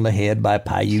conked on the head by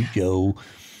Paiute Joe,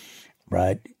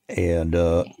 right? And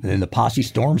then the posse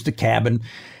storms the cabin.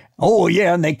 Oh,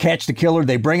 yeah, and they catch the killer.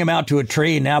 They bring him out to a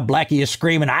tree, and now Blackie is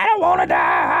screaming, I don't want to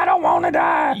die. I don't want to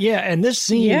die. Yeah, and this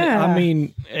scene, I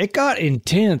mean, it got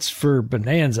intense for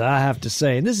Bonanza, I have to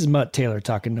say. And this is Mutt Taylor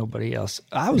talking, nobody else.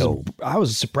 I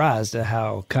was surprised at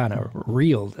how kind of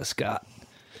real this got.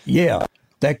 Yeah.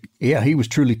 He was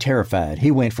truly terrified.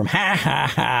 He went from,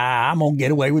 I'm going to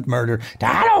get away with murder, to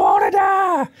I don't want to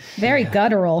die. Very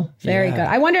guttural. Very good.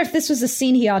 I wonder if this was a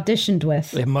scene he auditioned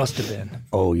with. It must have been.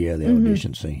 Oh, yeah, the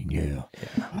audition scene, yeah.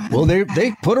 Well,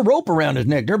 they put a rope around his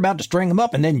neck. They're about to string him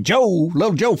up, and then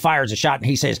little Joe fires a shot, and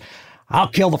he says, I'll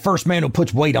kill the first man who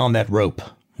puts weight on that rope.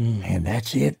 And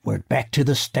that's it. We're back to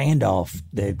the standoff.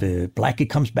 The Blackie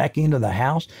comes back into the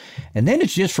house. And then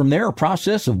it's just from there a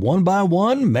process of one by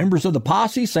one, members of the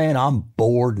posse saying, I'm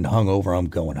bored and hungover. I'm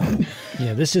going home.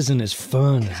 Yeah, this isn't as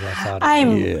fun as I thought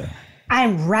it was.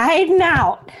 I'm riding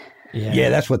out.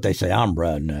 Yeah, that's what they say. I'm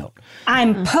riding out.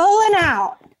 I'm pulling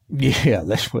out. Yeah,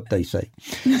 that's what they say.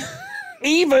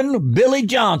 Even Billy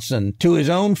Johnson, to his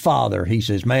own father, he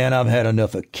says, man, I've had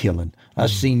enough of killing. I've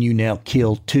seen you now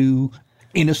kill 2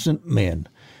 innocent men,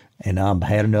 and I've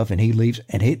had enough. And he leaves,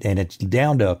 and it's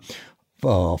down to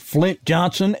Flint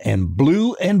Johnson and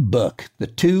Blue and Buck, the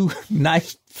 2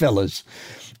 nice fellas.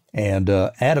 And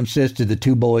Adam says to the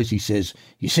 2 boys, he says,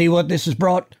 you see what this has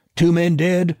brought? 2 men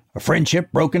dead, a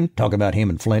friendship broken, talking about him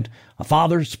and Flint, a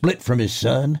father split from his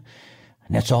son.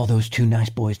 And that's all those 2 nice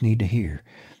boys need to hear.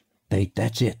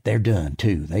 That's it. They're done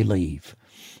too. They leave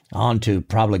on to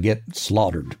probably get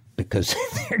slaughtered because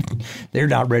they're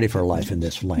not ready for life in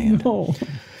this land. No.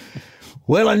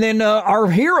 Well, and then our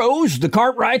heroes, the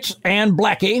Cartwrights and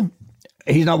Blackie.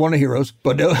 He's not one of the heroes,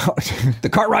 but the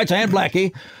Cartwrights and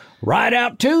Blackie ride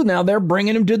out too. Now they're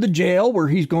bringing him to the jail where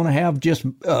he's going to have just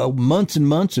months and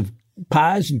months of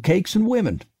pies and cakes and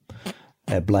women.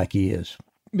 That Blackie is.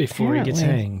 Before he gets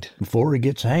hanged. Before he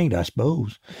gets hanged, I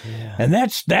suppose. Yeah. And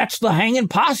that's the hanging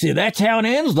posse. That's how it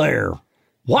ends there.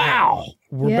 Wow.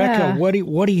 Rebecca, what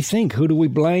do you think? Who do we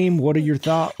blame? What are your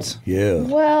thoughts? Yeah.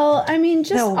 Well, I mean,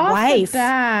 just The off wife. the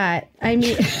bat, I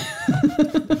mean,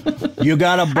 You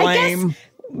got to blame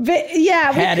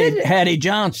Hattie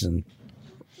Johnson.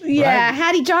 Yeah, right?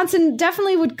 Hattie Johnson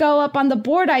definitely would go up on the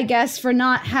board, I guess, for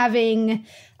not having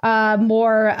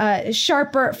more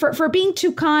sharper, for being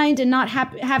too kind and not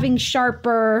having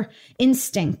sharper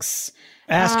instincts.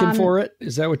 Asking for it?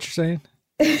 Is that what you're saying?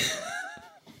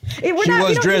 She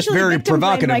was dressed very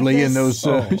provocatively like in those.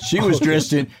 She was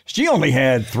dressed in. She only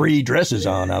had 3 dresses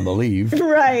on, I believe.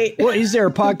 Right. Well, is there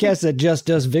a podcast that just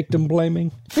does victim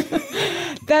blaming?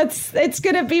 It's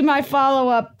going to be my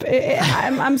follow-up.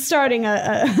 I'm starting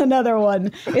another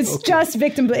one. It's just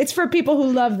victim. It's for people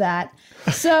who love that.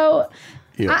 So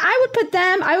yeah. I would put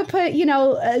them. I would put,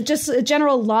 just a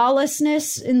general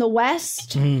lawlessness in the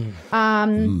West.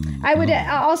 I would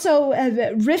also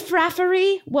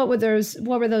riffraffery. What were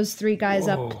those 3 guys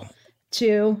up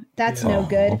to? That's no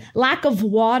good. Lack of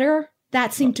water.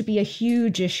 That seemed to be a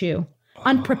huge issue.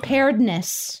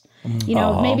 Unpreparedness.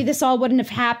 Maybe this all wouldn't have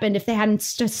happened if they hadn't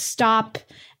just stopped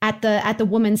at the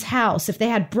woman's house. If they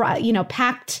had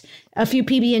packed a few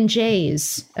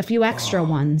PB&Js, a few extra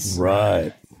ones.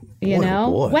 Right.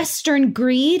 Western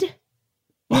greed.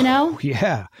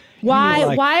 Yeah.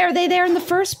 Why are they there in the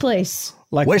first place?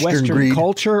 Like Western greed.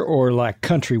 Culture or like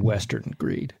country Western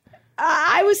greed?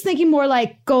 I was thinking more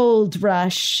like gold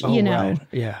rush. Right.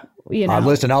 Yeah.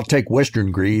 Listen, I'll take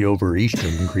Western greed over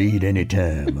Eastern greed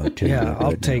anytime.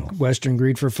 I'll take Western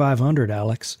greed for 500,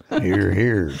 Alex.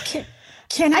 Here.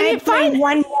 Can I find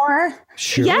one more?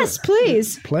 Sure. Yes,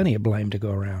 please. Plenty of blame to go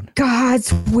around.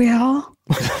 God's will.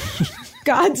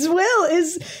 God's will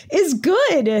is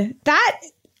good. That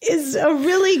is a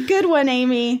really good one,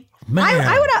 Amy. Man.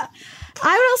 I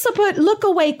would also put look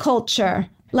away culture.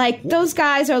 Like, those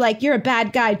guys are like, you're a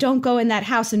bad guy. Don't go in that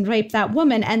house and rape that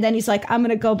woman. And then he's like, I'm going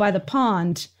to go by the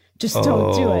pond. Just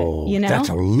don't do it, That's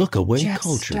a look away Just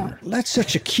culture. don't. That's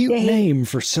such a cute name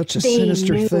for such a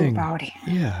sinister knew thing. about it.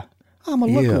 Yeah. I'm a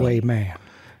look away man.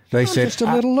 They I'm said, just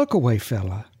a little look away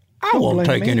fella. I Don't won't blame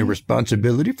take me. any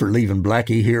responsibility for leaving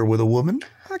Blackie here with a woman.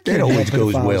 That always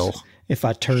goes well. If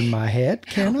I turn my head,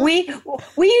 can I?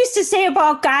 We used to say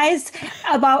about guys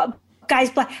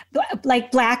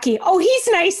like Blackie, oh, he's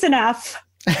nice enough.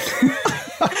 But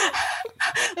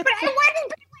I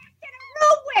wouldn't in a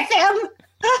room with him.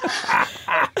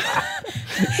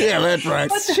 Yeah, that's right.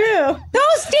 That's true.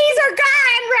 Those days are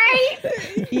gone, right?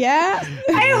 Yeah.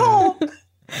 I hope.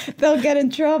 They'll get in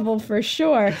trouble for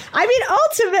sure. I mean,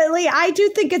 ultimately, I do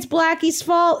think it's Blackie's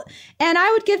fault. And I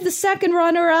would give the second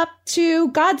runner-up to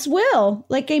God's will,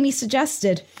 like Amy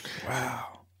suggested.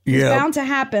 Wow. It's bound to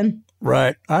happen.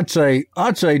 Right. I'd say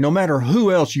no matter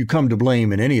who else you come to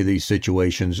blame in any of these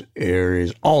situations, there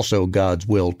is also God's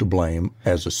will to blame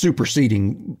as a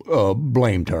superseding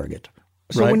blame target.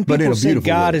 So right? when But in people a say beautiful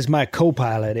God way. is my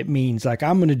co-pilot, it means like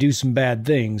I'm going to do some bad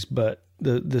things, but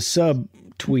the sub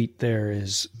tweet there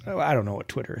is, I don't know what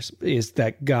Twitter is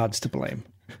that God's to blame.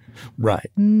 Right.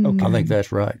 Okay. I think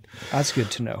that's right. That's good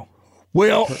to know.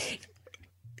 Well,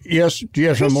 yes,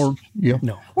 I'm more. Yeah.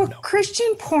 No.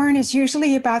 Christian porn is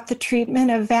usually about the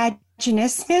treatment of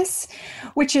vaginismus,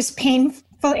 which is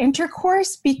painful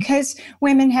intercourse because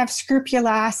women have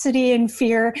scrupulosity and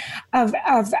fear of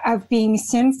being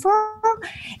sinful.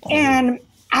 And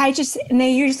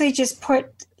they usually just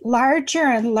put larger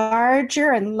and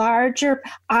larger and larger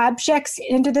objects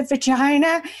into the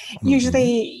vagina,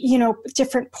 usually,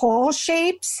 different pole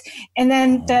shapes. And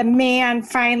then the man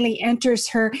finally enters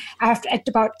her at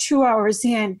about 2 hours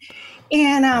in.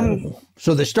 And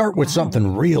so they start with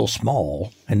something real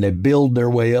small and they build their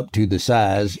way up to the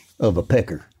size of a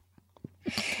pecker.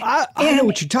 I know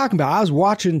what you're talking about. I was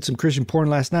watching some Christian porn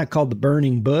last night called The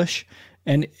Burning Bush,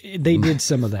 and they did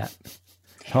some of that.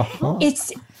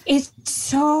 It's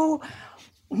so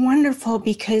wonderful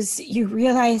because you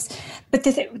realize, but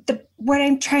what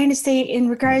I'm trying to say in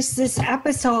regards to this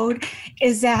episode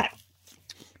is that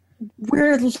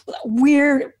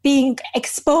we're being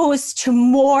exposed to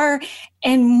more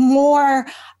and more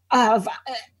of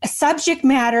subject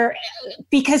matter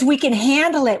because we can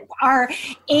handle it. Our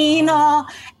anal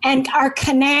and our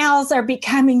canals are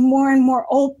becoming more and more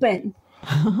open.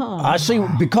 I see,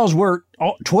 because we're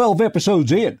 12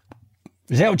 episodes in.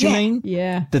 Is that what you mean?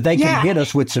 Yeah. That they can hit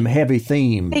us with some heavy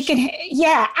themes. They can,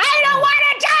 I don't want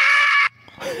to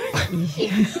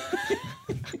die!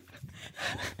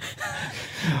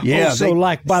 Yeah. So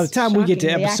like by the time we get to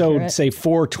episode, accurate. say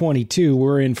 422,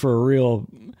 we're in for a real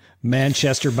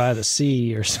Manchester by the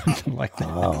Sea or something like that.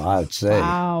 Oh, I'd say.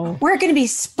 Wow. We're going to be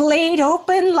splayed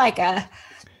open like a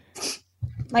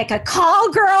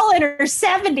call girl in her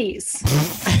 70s.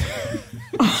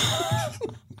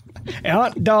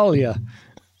 Aunt Dahlia.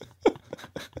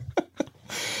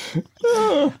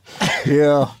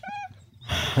 Yeah.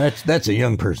 That's a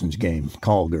young person's game,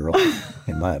 call girl,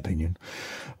 in my opinion.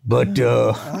 But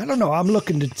I don't know. I'm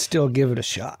looking to still give it a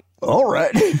shot. All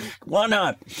right. Why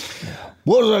not?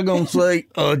 What was I going to say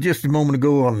just a moment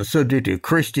ago on the subject of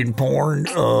Christian porn?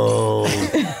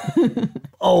 I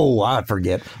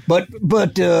forget. But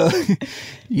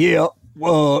yeah.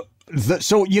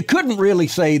 So you couldn't really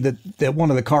say that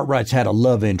one of the Cartwrights had a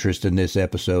love interest in this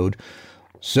episode.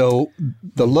 So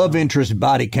the love interest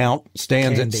body count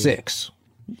stands at 6.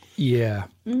 Yeah.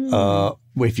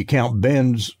 If you count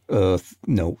Ben's, Paul,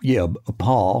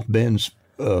 Ben's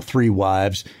 3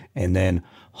 wives, and then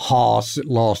Hoss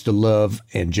lost a love,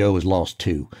 and Joe has lost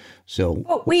 2. So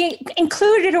Well, we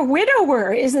included a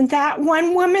widower. Isn't that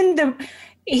one woman?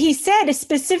 He said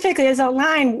specifically as a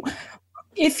line,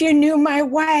 if you knew my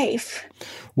wife.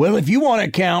 Well, if you want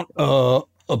to count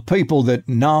people that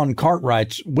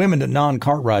women that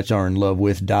non-Cartwrights are in love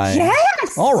with dying.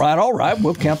 Yes. All right.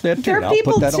 We'll count that too. They're I'll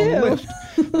put that people on the too. list.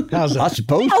 How's that? I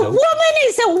suppose A so. woman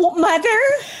is a mother.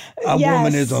 A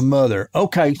woman is a mother.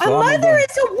 Okay. So A mother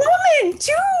is a woman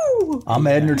too. I'm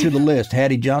adding her to the list,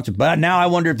 Hattie Johnson. But now I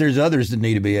wonder if there's others that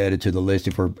need to be added to the list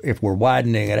if we're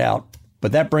widening it out.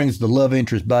 But that brings the love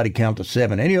interest body count to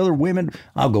 7. Any other women?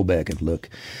 I'll go back and look.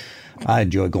 I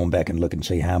enjoy going back and looking and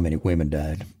see how many women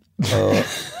died.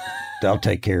 I'll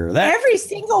take care of that. Every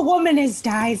single woman has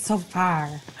died so far.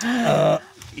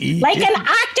 Like an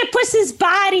octopus's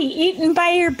body eaten by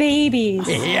your babies.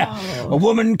 Yeah. A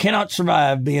woman cannot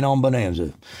survive being on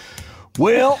Bonanza.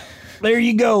 Well, there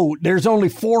you go. There's only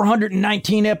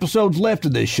 419 episodes left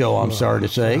of this show, I'm sorry to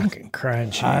say. Fucking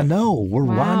crunchy. I know. We're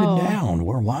winding down.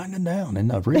 We're winding down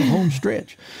in a real home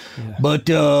stretch. Yeah. But,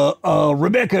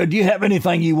 Rebecca, do you have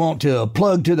anything you want to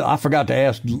plug to I forgot to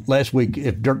ask last week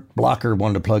if Dirk Blocker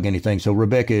wanted to plug anything. So,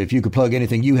 Rebecca, if you could plug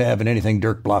anything you have and anything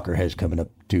Dirk Blocker has coming up,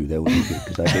 too, that would be good,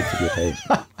 because I did forget to ask.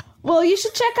 Well, you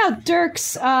should check out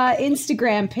Dirk's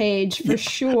Instagram page for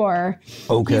sure.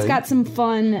 Okay. He's got some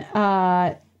fun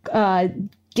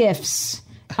gifts.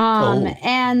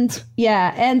 And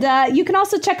you can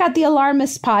also check out the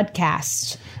Alarmist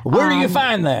podcast. Where do you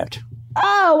find that?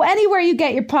 Oh, anywhere you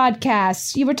get your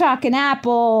podcasts. You were talking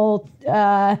Apple,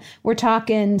 we're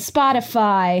talking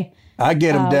Spotify. I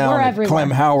get them down at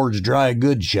Clem Howard's dry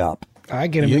goods shop. I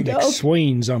get them at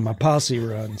McSween's on my Posse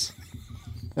runs.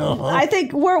 Uh-huh. I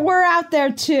think we're out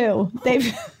there too. They've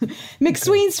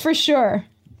McSween's for sure.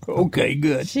 Okay,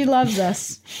 good. She loves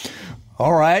us.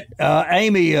 All right.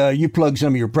 Amy, you plugged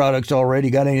some of your products already.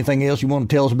 Got anything else you want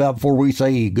to tell us about before we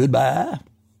say goodbye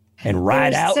and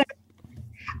ride out?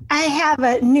 I have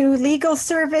a new legal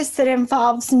service that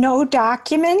involves no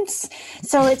documents.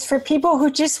 So it's for people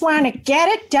who just want to get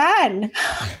it done.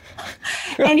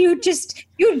 And you do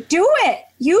it.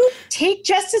 You take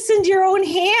justice into your own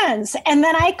hands. And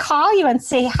then I call you and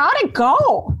say, how'd it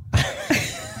go?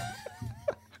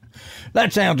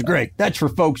 That sounds great. That's for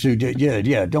folks who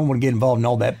don't want to get involved in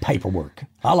all that paperwork.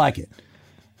 I like it.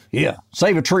 Yeah,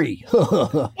 save a tree.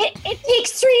 It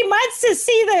takes 3 months to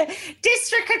see the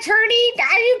district attorney.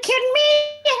 Are you kidding me?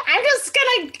 I'm just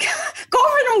going to go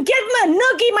over there and give him a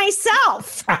noogie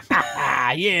myself.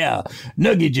 Yeah,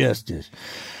 noogie justice.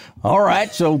 All right,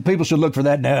 so people should look for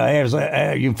that now.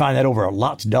 You can find that over at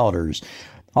Lot's Daughters.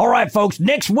 All right, folks,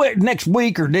 next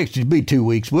week, or next to be 2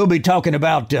 weeks, we'll be talking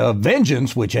about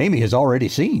Vengeance, which Amy has already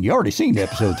seen. You already seen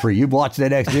episode 3. You watched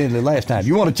that accidentally last time.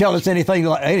 You want to tell us anything,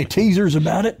 any teasers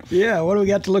about it? Yeah, what do we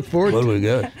got to look forward to? What do we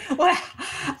got? Well,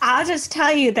 I'll just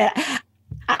tell you that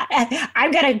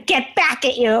I'm going to get back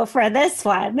at you for this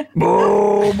one.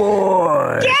 Oh,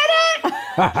 boy. Get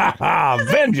it?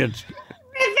 Vengeance.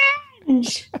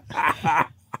 Revenge.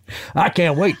 I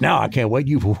can't wait. Now I can't wait.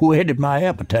 You've whetted my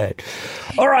appetite.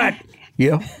 All right.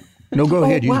 Yeah. No, go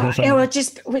ahead. It will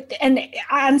just, and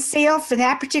on sale for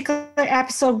that particular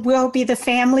episode will be the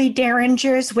family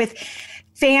Derringers with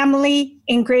family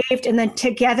engraved and then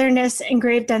togetherness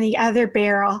engraved on the other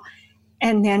barrel.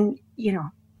 And then,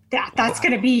 that's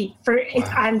going to be for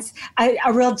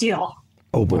a real deal.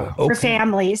 Oh, boy. For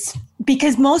families.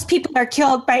 because most people are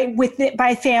killed by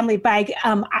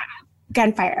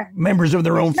gunfire. Members of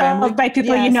their own family? By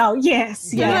people you know. Yes.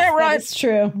 Is that right? That's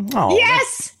true. Oh,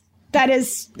 yes. That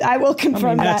is, I will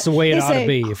confirm that. That's the way it ought to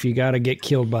be. If you got to get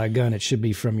killed by a gun, it should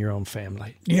be from your own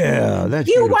family. Yeah, that's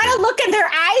You want to look in their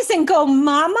eyes and go,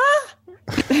 Mama?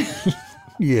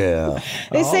 Yeah.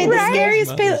 They say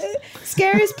the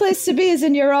scariest place to be is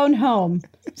in your own home.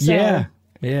 So, yeah.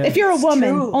 If you're a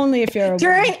woman, only if you're a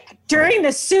woman. During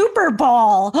the Super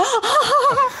Bowl.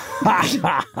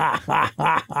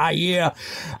 Yeah.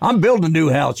 I'm building a new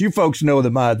house. You folks know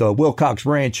that the Wilcox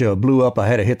Ranch blew up. I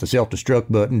had to hit the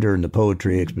self-destruct button during the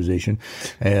poetry exposition.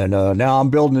 And now I'm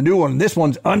building a new one. This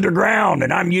one's underground,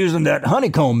 and I'm using that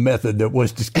honeycomb method that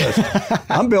was discussed.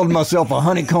 I'm building myself a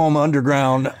honeycomb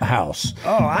underground house.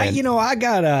 Oh, I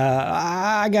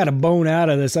got a bone out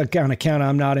of this on account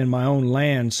I'm not in my own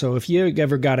land. So if you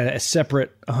ever got a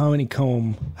separate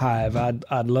honeycomb hive,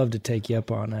 I'd love to take you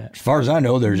up on that. As far as I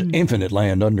know, there's infinite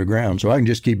land underground, so I can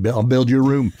just I'll build you a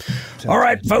room. All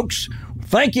right, folks.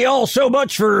 Thank you all so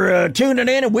much for tuning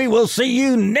in, and we will see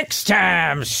you next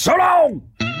time. So long!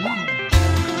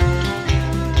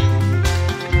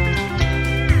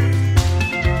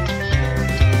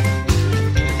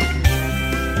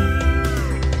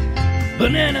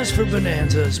 Bananas for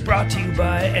Bonanza is brought to you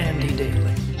by Andy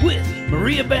Daly with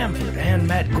Maria Bamford and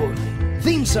Matt Gorley.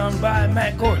 Theme song by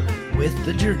Matt Gorley with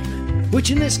The Journeyman,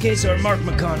 which in this case are Mark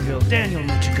McConville, Daniel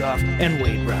Michikoff, and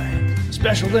Wade Ryan.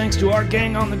 Special thanks to our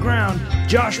gang on the ground,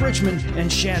 Josh Richmond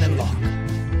and Shannon Locke.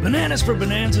 Bananas for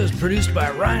Bonanza is produced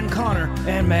by Ryan Connor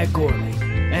and Matt Gorley,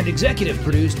 and executive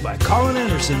produced by Colin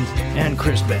Anderson and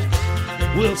Chris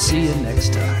Bennett. We'll see you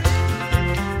next time.